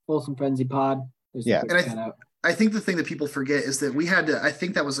Twitter, Folsom Frenzy Pod. And I think the thing that people forget is that we had to, I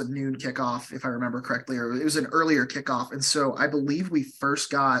think that was a noon kickoff, if I remember correctly, or it was an earlier kickoff. And so I believe we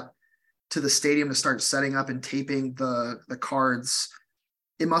first got to the stadium to start setting up and taping the cards.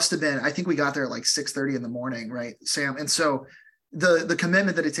 It must have been, I think we got there at like 6:30 in the morning, right, Sam? And so the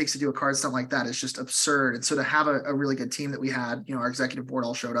commitment that it takes to do a card stunt like that is just absurd. And so to have a really good team that we had, our executive board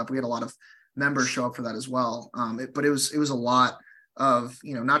all showed up. We had a lot of members show up for that as well. But it was a lot of,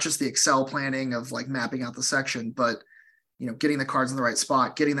 not just the Excel planning of like mapping out the section, but, getting the cards in the right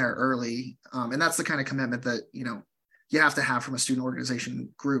spot, getting there early. And that's the kind of commitment that, you have to have from a student organization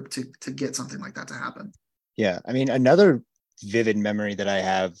group to get something like that to happen. Yeah. I mean, another vivid memory that I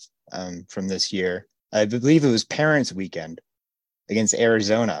have from this year, I believe it was Parents Weekend against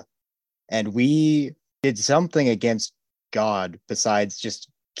Arizona. And we did something against God besides just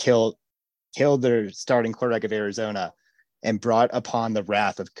kill their starting quarterback of Arizona and brought upon the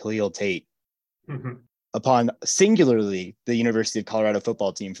wrath of Khalil Tate upon singularly the University of Colorado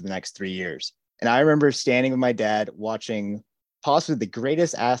football team for the next 3 years. And I remember standing with my dad watching possibly the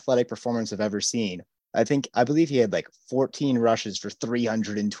greatest athletic performance I've ever seen. I believe he had like 14 rushes for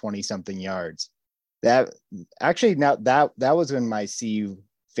 320 something yards. That was when my CU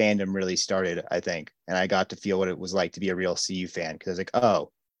fandom really started, I think. And I got to feel what it was like to be a real CU fan, because I was like, oh,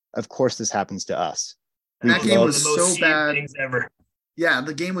 of course this happens to us. That game was so bad. Yeah,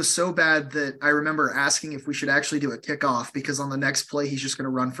 the game was so bad that I remember asking if we should actually do a kickoff, because on the next play, he's just going to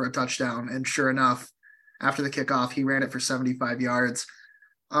run for a touchdown. And sure enough, after the kickoff, he ran it for 75 yards.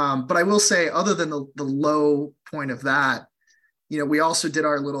 But I will say, other than the low point of that, we also did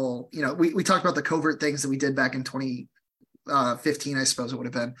our little, we talked about the covert things that we did back in 2015, I suppose it would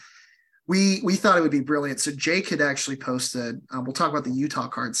have been. We thought it would be brilliant. So Jake had actually posted, we'll talk about the Utah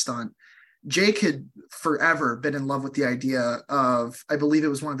card stunt. Jake had forever been in love with the idea of, I believe it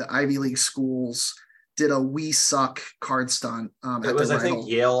was one of the Ivy League schools, did a We Suck card stunt. It was, I think,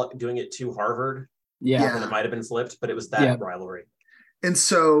 Yale doing it to Harvard. Yeah. And it might have been flipped, but it was that rivalry. And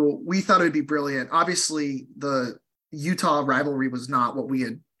so we thought it would be brilliant. Obviously, the Utah rivalry was not what we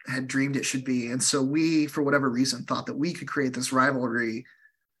had dreamed it should be. And so we, for whatever reason, thought that we could create this rivalry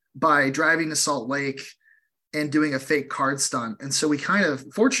by driving to Salt Lake and doing a fake card stunt. And so we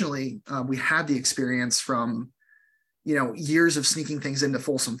fortunately, we had the experience from, years of sneaking things into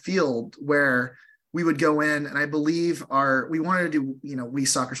Folsom Field, where we would go in, and I believe we wanted to do, We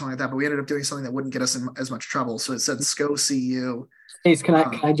Suck or something like that, but we ended up doing something that wouldn't get us in as much trouble. So it said SCO CU. Ace, can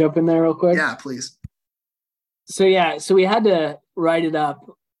I jump in there real quick? Yeah, please. So we had to write it up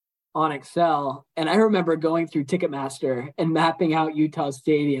on Excel, and I remember going through Ticketmaster and mapping out Utah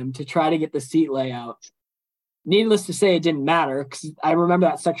Stadium to try to get the seat layout. needless to say, it didn't matter because I remember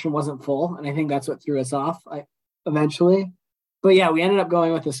that section wasn't full, and I think that's what threw us off eventually. But yeah, we ended up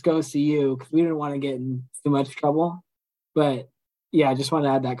going with the SCO CU because we didn't want to get in too much trouble. But yeah, I just want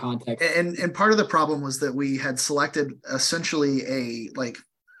to add that context. And part of the problem was that we had selected essentially a like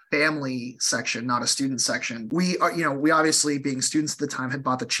family section, not a student section. We are, we obviously, being students at the time, had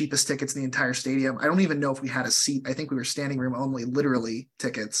bought the cheapest tickets in the entire stadium. I don't even know if we had a seat. I think we were standing room only, literally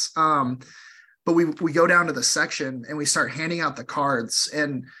tickets. But we go down to the section and we start handing out the cards.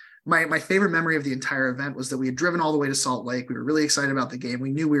 And my favorite memory of the entire event was that we had driven all the way to Salt Lake. We were really excited about the game.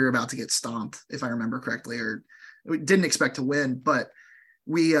 We knew we were about to get stomped, if I remember correctly, or we didn't expect to win, but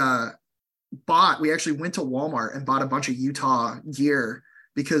we actually went to Walmart and bought a bunch of Utah gear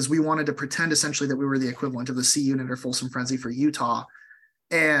because we wanted to pretend essentially that we were the equivalent of the C unit or Folsom Frenzy for Utah.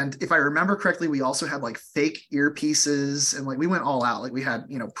 And if I remember correctly, we also had like fake earpieces and like we went all out. Like we had,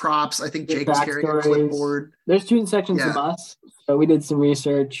 props. I think Jake was carrying a clipboard. There's student sections of us. So we did some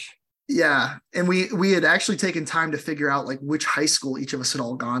research. Yeah. And we had actually taken time to figure out like which high school each of us had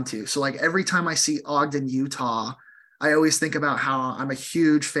all gone to. So like every time I see Ogden, Utah, I always think about how I'm a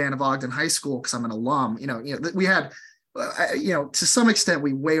huge fan of Ogden High School because I'm an alum. We had, to some extent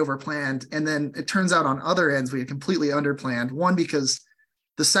we way overplanned. And then it turns out on other ends, we had completely underplanned. One, because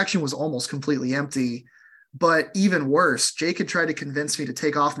the section was almost completely empty, but even worse, Jake had tried to convince me to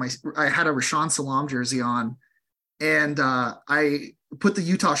take off I had a Rashawn Salam jersey on, and I put the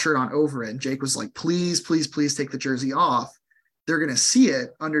Utah shirt on over it. And Jake was like, please, please, please take the jersey off. They're going to see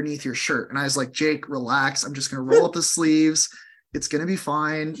it underneath your shirt. And I was like, Jake, relax. I'm just going to roll up the sleeves. It's going to be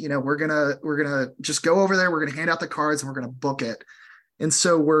fine. We're going to just go over there. We're going to hand out the cards and we're going to book it. And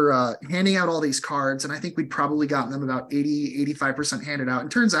so we're handing out all these cards. And I think we'd probably gotten them about 85% handed out.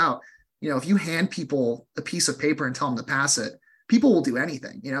 And turns out, if you hand people a piece of paper and tell them to pass it, people will do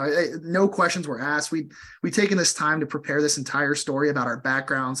anything. No questions were asked. We'd taken this time to prepare this entire story about our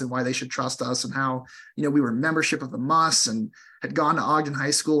backgrounds and why they should trust us and how, we were membership of the Muss and had gone to Ogden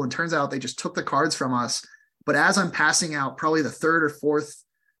High School. And turns out they just took the cards from us. But as I'm passing out probably the third or fourth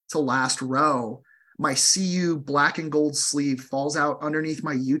to last row, my CU black and gold sleeve falls out underneath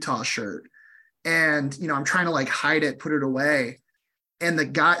my Utah shirt. And, I'm trying to like hide it, put it away. And the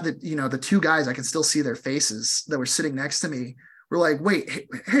guy that, the two guys, I can still see their faces that were sitting next to me, were like, wait,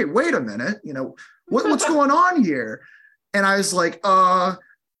 hey, wait a minute. What's going on here? And I was like,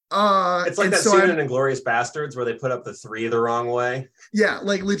 it's like that scene in Inglourious Bastards where they put up the 3 the wrong way. Yeah,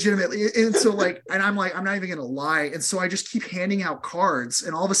 like legitimately. And so like, and I'm like, I'm not even going to lie. And so I just keep handing out cards.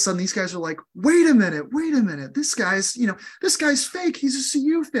 And all of a sudden these guys are like, wait a minute. This guy's fake. He's a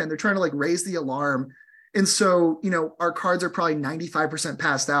CU fan. They're trying to like raise the alarm. And so, our cards are probably 95%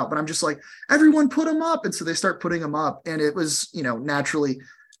 passed out, but I'm just like, everyone put them up. And so they start putting them up. And it was, naturally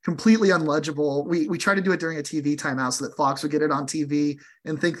completely unlegible. We tried to do it during a TV timeout so that Fox would get it on TV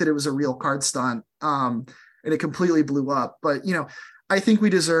and think that it was a real card stunt. And it completely blew up. But, I think we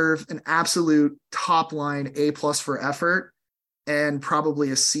deserve an absolute top line A+ for effort and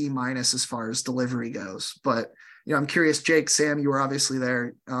probably a C- as far as delivery goes. But, I'm curious, Jake, Sam, you were obviously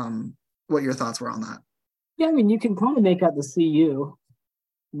there. What your thoughts were on that? Yeah, I mean, you can kind of make out the CU.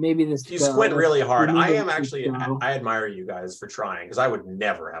 Maybe this. You squint really hard. I admire you guys for trying because I would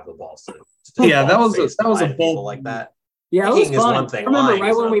never have the balls to yeah, that was a bold like that. Yeah, it was fun. One thing. I remember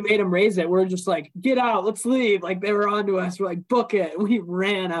right when we made them raise it, we are just like, get out, let's leave. Like they were onto us. We're like, book it. We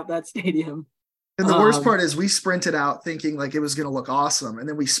ran out that stadium. And the worst part is we sprinted out thinking like it was going to look awesome. And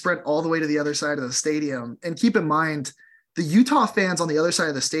then we sprint all the way to the other side of the stadium. And keep in mind, the Utah fans on the other side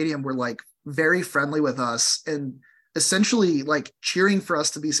of the stadium were like very friendly with us and essentially like cheering for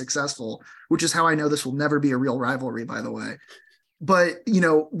us to be successful, which is how I know this will never be a real rivalry, by the way. But,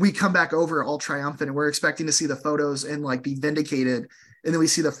 we come back over all triumphant and we're expecting to see the photos and like be vindicated. And then we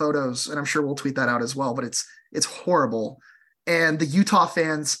see the photos and I'm sure we'll tweet that out as well, but it's horrible. And the Utah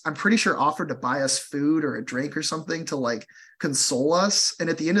fans, I'm pretty sure offered to buy us food or a drink or something to like console us. And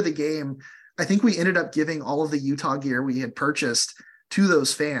at the end of the game, I think we ended up giving all of the Utah gear we had purchased to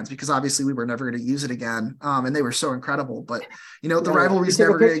those fans because obviously we were never going to use it again. And they were so incredible, but the rivalry's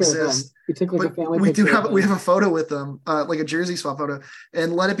never going to exist. We have a photo with them, like a jersey swap photo,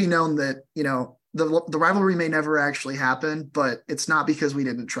 and let it be known that, the rivalry may never actually happen, but it's not because we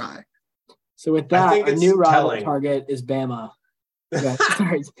didn't try. So with that, our new rival target is Bama. Okay,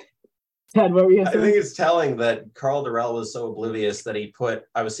 sorry. Ted, what were you saying? I think it's telling that Carl Durrell was so oblivious that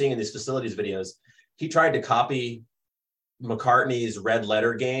I was seeing in these facilities videos, he tried to copy McCartney's red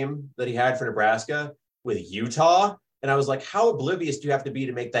letter game that he had for Nebraska with Utah. And I was like, how oblivious do you have to be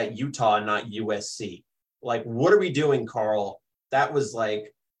to make that Utah and not USC? Like, what are we doing, Carl? That was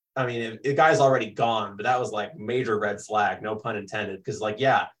like I mean, the guy's already gone, but that was like major red flag, no pun intended. Because like,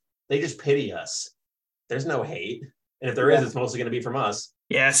 yeah, they just pity us. There's no hate, and if there is, it's mostly going to be from us.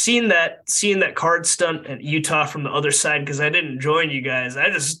 Yeah, seeing that card stunt at Utah from the other side, because I didn't join you guys. I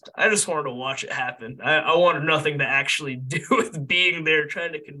just wanted to watch it happen. I wanted nothing to actually do with being there,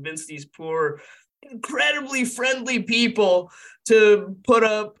 trying to convince these poor, incredibly friendly people to put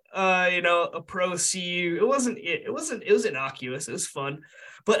up a pro CU. It was innocuous. It was fun.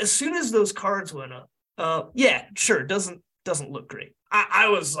 But as soon as those cards went up, yeah, sure, it doesn't look great. I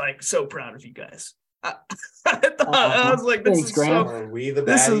was like so proud of you guys. I was like, this is so. Are we the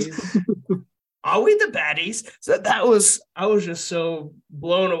baddies? Are we the baddies? So I was just so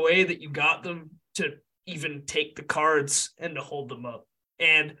blown away that you got them to even take the cards and to hold them up.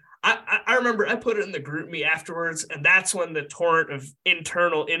 And I remember I put it in the group me afterwards, and that's when the torrent of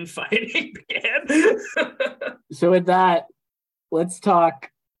internal infighting began. So with that, let's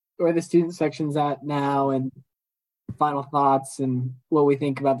talk where the student section's at now and final thoughts and what we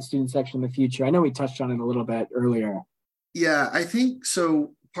think about the student section in the future. I know we touched on it a little bit earlier. Yeah, I think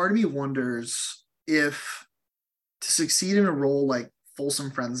so. Part of me wonders if to succeed in a role like Folsom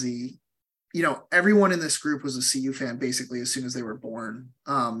Frenzy, everyone in this group was a CU fan basically as soon as they were born.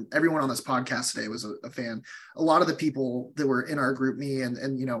 Everyone on this podcast today was a fan. A lot of the people that were in our group me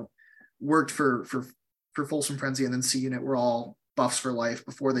and worked for Folsom Frenzy and then C Unit were all Buffs for life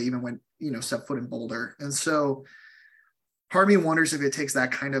before they even went, step foot in Boulder. And so part of me wonders if it takes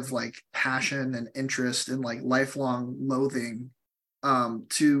that kind of like passion and interest and like lifelong loathing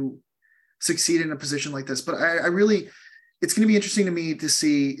to succeed in a position like this. But I really, it's going to be interesting to me to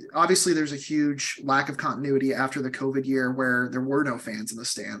see, obviously there's a huge lack of continuity after the COVID year where there were no fans in the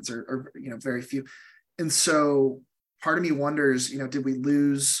stands or very few. And so part of me wonders, did we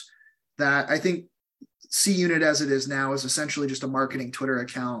lose that? I think C Unit as it is now is essentially just a marketing Twitter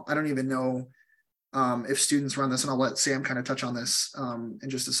account. I don't even know if students run this, and I'll let Sam kind of touch on this in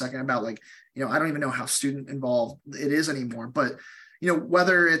just a second about I don't even know how student involved it is anymore, but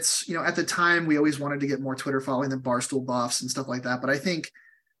whether it's, at the time we always wanted to get more Twitter following than Barstool Buffs and stuff like that. But I think,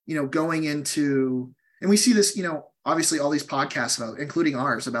 going into, and we see this, obviously all these podcasts about, including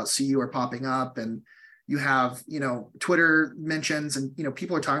ours, about CU are popping up, and you have, Twitter mentions and,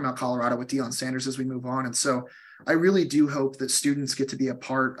 people are talking about Colorado with Deion Sanders as we move on. And so I really do hope that students get to be a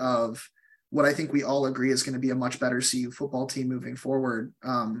part of what I think we all agree is going to be a much better CU football team moving forward.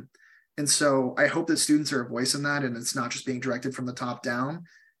 And so I hope that students are a voice in that, and it's not just being directed from the top down.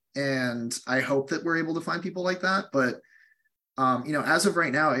 And I hope that we're able to find people like that. But, as of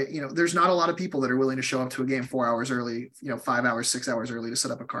right now, there's not a lot of people that are willing to show up to a game 4 hours early, 5 hours, 6 hours early to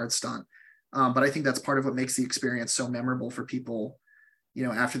set up a card stunt. But I think that's part of what makes the experience so memorable for people,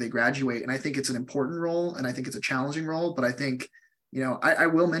 after they graduate. And I think it's an important role, and I think it's a challenging role. But I think, I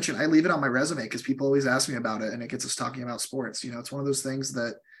will mention, I leave it on my resume because people always ask me about it, and it gets us talking about sports. It's one of those things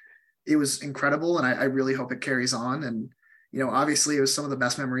that it was incredible, and I really hope it carries on. And, obviously it was some of the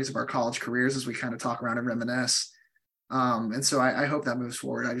best memories of our college careers as we kind of talk around and reminisce. And so I hope that moves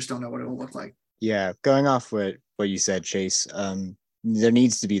forward. I just don't know what it'll look like. Yeah. Going off what you said, Chase, there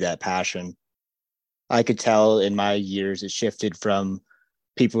needs to be that passion. I could tell in my years it shifted from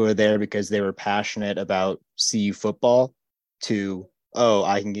people who were there because they were passionate about CU football to, oh,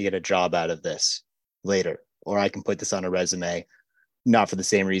 I can get a job out of this later, or I can put this on a resume, not for the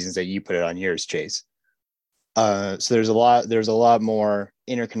same reasons that you put it on yours, Chase. So there's a lot more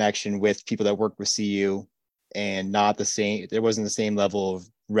interconnection with people that work with CU, and not the same. There wasn't the same level of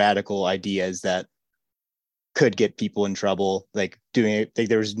radical ideas that could get people in trouble. Like doing it,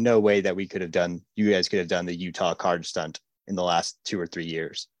 there was no way that you guys could have done the Utah card stunt in the last 2 or 3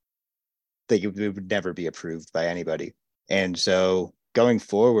 years. It would never be approved by anybody. And so going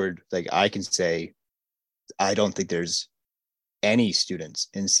forward, I can say, I don't think there's any students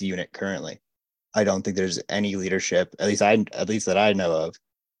in C Unit currently. I don't think there's any leadership, at least that I know of.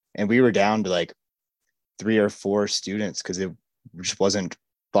 And we were down to 3 or 4 students because it just wasn't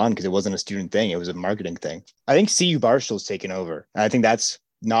fun, because it wasn't a student thing. It was a marketing thing. I think CU Barstool's taken over. And I think that's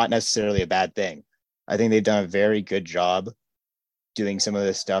not necessarily a bad thing. I think they've done a very good job doing some of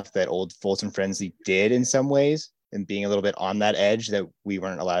the stuff that old Folsom Frenzy did in some ways, and being a little bit on that edge that we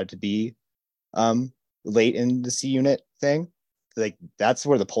weren't allowed to be late in the C Unit thing. That's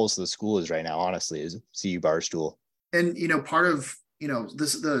where the pulse of the school is right now, honestly, is CU Barstool. And, part of,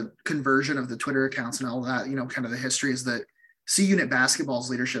 the conversion of the Twitter accounts and all that, kind of the history is that C Unit basketball's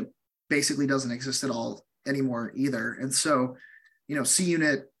leadership basically doesn't exist at all anymore either. And so, C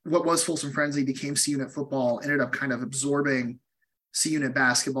Unit, what was Folsom Frenzy became C Unit football, ended up kind of absorbing C Unit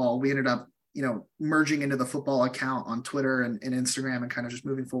basketball. We ended up merging into the football account on Twitter and Instagram and kind of just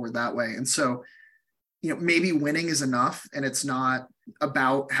moving forward that way. And so, maybe winning is enough, and it's not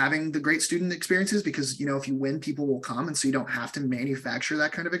about having the great student experiences, because, if you win, people will come. And so you don't have to manufacture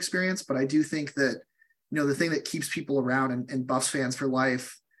that kind of experience. But I do think that, the thing that keeps people around and Buffs fans for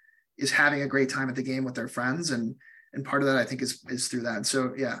life is having a great time at the game with their friends. And part of that, I think, is through that. And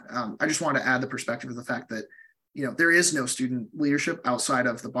so, I just want to add the perspective of the fact that, there is no student leadership outside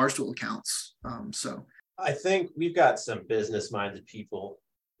of the Barstool accounts. So I think we've got some business-minded people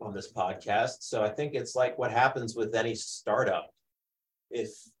on this podcast. So I think it's like what happens with any startup.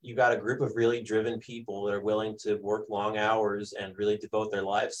 If you got a group of really driven people that are willing to work long hours and really devote their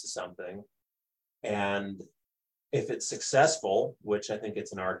lives to something, and if it's successful, which I think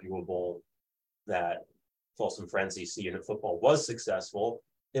it's inarguable that Folsom Frenzy C Unit football was successful,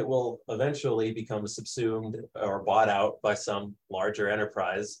 it will eventually become subsumed or bought out by some larger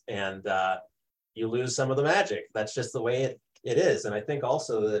enterprise, and you lose some of the magic. That's just the way it is. And I think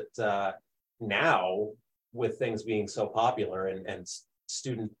also that now, with things being so popular and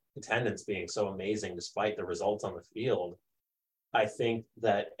student attendance being so amazing despite the results on the field, I think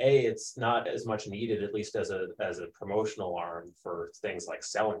that it's not as much needed, at least as a promotional arm, for things like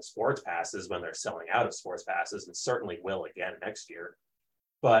selling sports passes when they're selling out of sports passes, and certainly will again next year.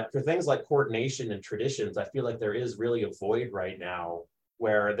 But for things like coordination and traditions, I feel like there is really a void right now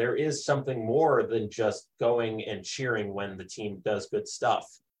where there is something more than just going and cheering when the team does good stuff.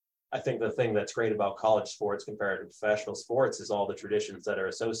 I think the thing that's great about college sports compared to professional sports is all the traditions that are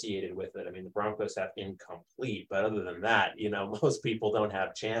associated with it. I mean, the Broncos have incomplete, but other than that, most people don't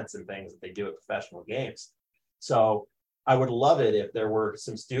have chance in things that they do at professional games. So I would love it if there were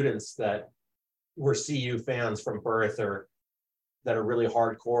some students that were CU fans from birth, or that are really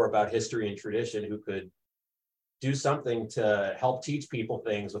hardcore about history and tradition, who could do something to help teach people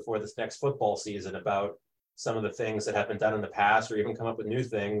things before this next football season about some of the things that have been done in the past, or even come up with new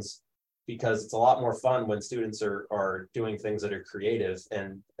things, because it's a lot more fun when students are doing things that are creative.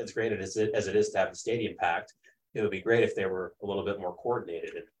 And as great as it is to have the stadium packed, it would be great if they were a little bit more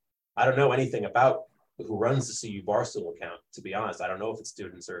coordinated. And I don't know anything about who runs the CU Barstool account, to be honest. I don't know if it's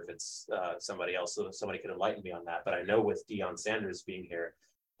students or if it's somebody else, so somebody could enlighten me on that. But I know with Deion Sanders being here,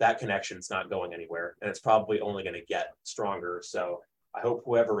 that connection's not going anywhere, and it's probably only going to get stronger. So I hope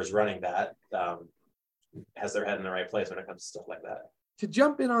whoever is running that has their head in the right place when it comes to stuff like that. To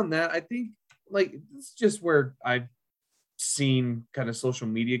jump in on that, I think it's just where I've seen kind of social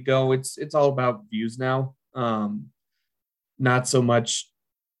media go. It's all about views now. Not so much,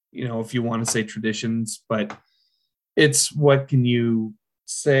 if you want to say traditions, but it's what can you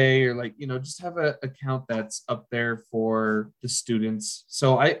say, or just have an account that's up there for the students.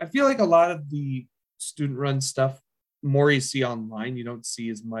 So I feel like a lot of the student run stuff, more you see online, you don't see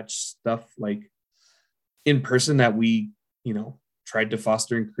as much stuff like in person that we, tried to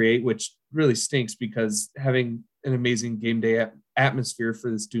foster and create, which really stinks, because having an amazing game day atmosphere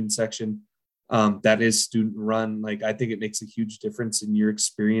for the student section that is student run, I think it makes a huge difference in your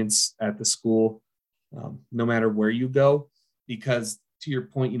experience at the school, no matter where you go. Because to your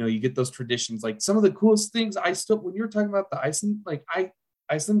point, you get those traditions, some of the coolest things. When you were talking about the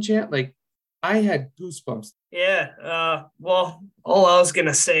Iceland chant, I had goosebumps. Yeah. Well, all I was going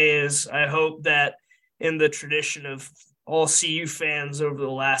to say is I hope that in the tradition of all CU fans over the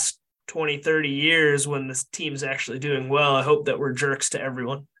last 20, 30 years, when this team's actually doing well, I hope that we're jerks to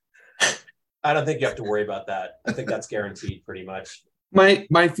everyone. I don't think you have to worry about that. I think that's guaranteed pretty much.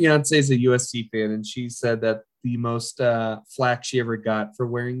 My fiance is a USC fan, and she said that the most flack she ever got for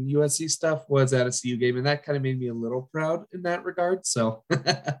wearing USC stuff was at a CU game, and that kind of made me a little proud in that regard. So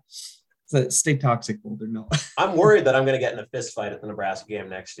stay toxic, Boulder. No. I'm worried that I'm going to get in a fist fight at the Nebraska game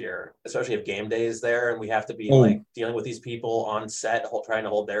next year, especially if game day is there and we have to be dealing with these people on set, trying to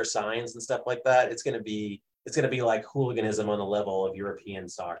hold their signs and stuff like that. It's going to be like hooliganism on the level of European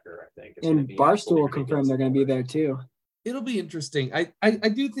soccer, I think. And Barstool confirmed they're going to be there too. It'll be interesting. I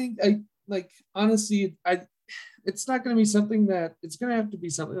do think honestly, it's not going to be something that it's going to have to be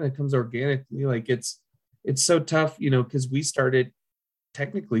something that comes organically. It's so tough, because we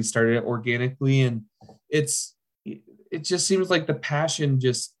technically started it organically, and it just seems like the passion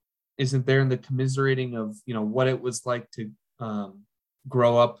just isn't there, in the commiserating of what it was like to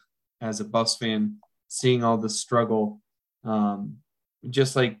grow up as a Buffs fan, seeing all the struggle,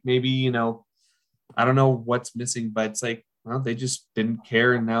 just maybe I don't know what's missing, but it's they just didn't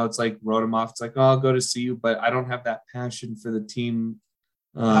care, and now it's wrote them off. It's I'll go to CU, but I don't have that passion for the team.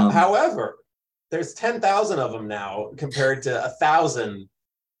 However, there's 10,000 of them now compared to 1,000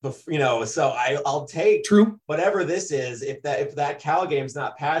 So I'll take true whatever this is. If that Cal game's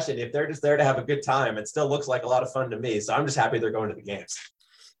not passion, if they're just there to have a good time, it still looks like a lot of fun to me. So I'm just happy they're going to the games.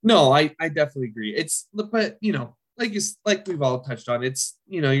 No, I definitely agree. But like we've all touched on, it's,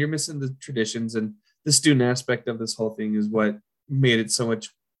 you're missing the traditions, and the student aspect of this whole thing is what made it so much,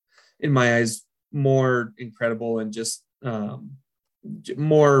 in my eyes, more incredible and just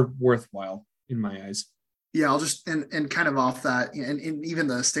more worthwhile in my eyes. Yeah, I'll just and kind of off that, and even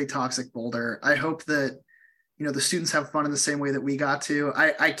the Stay Toxic Boulder, I hope that the students have fun in the same way that we got to.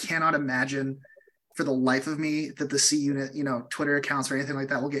 I cannot imagine for the life of me that the C unit, Twitter accounts or anything like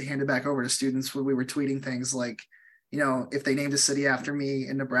that will get handed back over to students when we were tweeting things like, if they named a city after me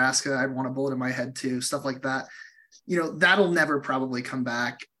in Nebraska, I'd want a bullet in my head too, stuff like that. That'll never probably come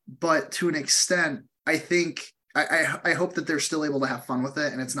back. But to an extent, I think I hope that they're still able to have fun with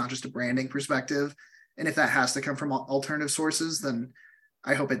it, and it's not just a branding perspective. And if that has to come from alternative sources, then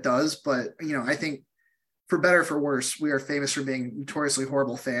I hope it does. But, I think for better or for worse, we are famous for being notoriously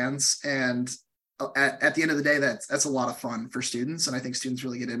horrible fans. And at the end of the day, that's a lot of fun for students. And I think students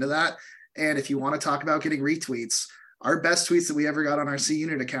really get into that. And if you want to talk about getting retweets, our best tweets that we ever got on our C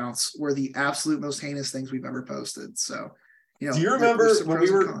unit accounts were the absolute most heinous things we've ever posted. So, do you remember when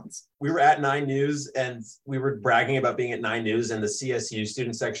we were at 9 News and we were bragging about being at 9 News, and the CSU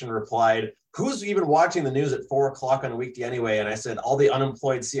student section replied, "Who's even watching the news at 4:00 on a weekday anyway?" And I said, "All the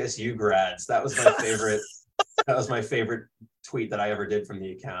unemployed CSU grads." That was my favorite. That was my favorite tweet that I ever did from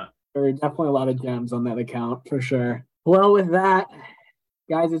the account. There are definitely a lot of gems on that account for sure. Well, with that,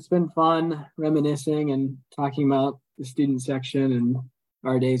 guys, it's been fun reminiscing and talking about the student section and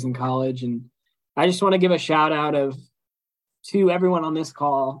our days in college. And I just want to give a shout out to everyone on this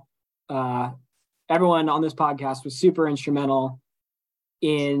call. Everyone on this podcast was super instrumental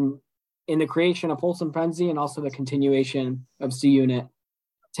in the creation of Wholesome Frenzy and also the continuation of C Unit.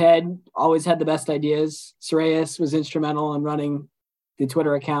 Ted always had the best ideas. Sirayas was instrumental in running the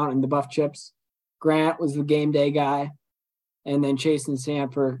Twitter account and the Buff Chips. Grant was the game day guy. And then Chase and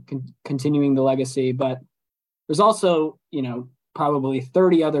Sam for continuing the legacy. But there's also, probably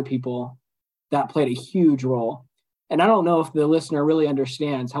 30 other people that played a huge role. And I don't know if the listener really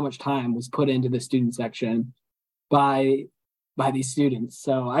understands how much time was put into the student section by these students.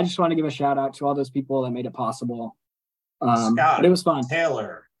 So I just want to give a shout out to all those people that made it possible. Scott, but it was fun.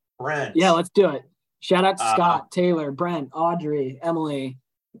 Taylor, Brent. Yeah, let's do it. Shout out to Scott, Taylor, Brent, Audrey, Emily,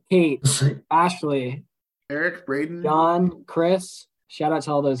 Kate, Ashley, Eric, Braden, John, Chris. Shout out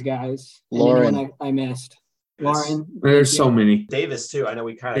to all those guys. Lauren, I missed. Lauren. There's so many. Davis too. I know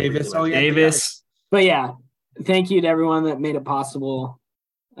we kind of Davis. Davis. But yeah, thank you to everyone that made it possible.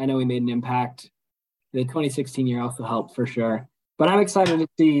 I know we made an impact. The 2016 year also helped for sure. But I'm excited to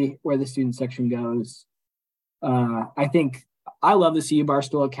see where the student section goes. I think I love the CU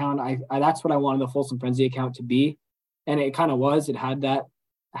Barstool account. I that's what I wanted the Folsom Frenzy account to be, and it kind of was. It had that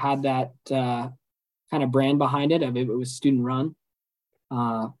kind of brand behind it. It was student run.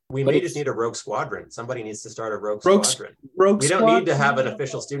 We may just need a rogue squadron. Somebody needs to start a rogue squadron. We don't need to have an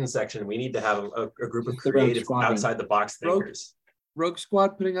official student section. We need to have a group of creative outside the box thinkers. Rogue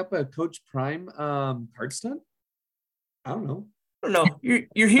Squad putting up a Coach Prime card stunt? I don't know.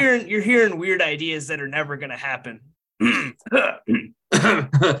 You're hearing weird ideas that are never going to happen.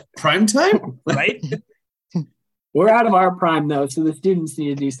 Prime time, right? We're out of our prime though, so the students need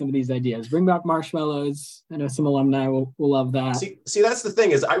to do some of these ideas. Bring back marshmallows. I know some alumni will love that. See, that's the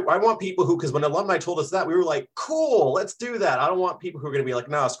thing is I want people who, because when alumni told us that, we were like, cool, let's do that. I don't want people who are going to be like,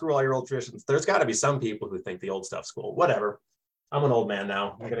 no, screw all your old traditions. There's got to be some people who think the old stuff's cool. Whatever. I'm an old man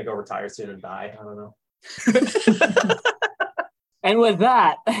now. I'm going to go retire soon and die. I don't know. And with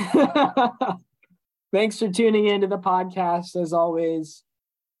that, thanks for tuning into the podcast. As always,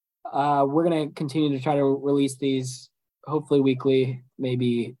 we're going to continue to try to release these hopefully weekly,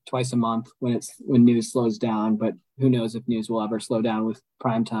 maybe twice a month when news slows down, but who knows if news will ever slow down with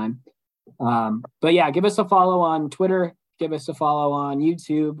prime time. But yeah, give us a follow on Twitter, give us a follow on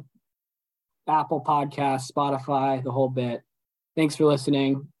YouTube, Apple Podcasts, Spotify, the whole bit. Thanks for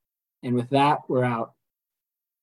listening. And with that, we're out.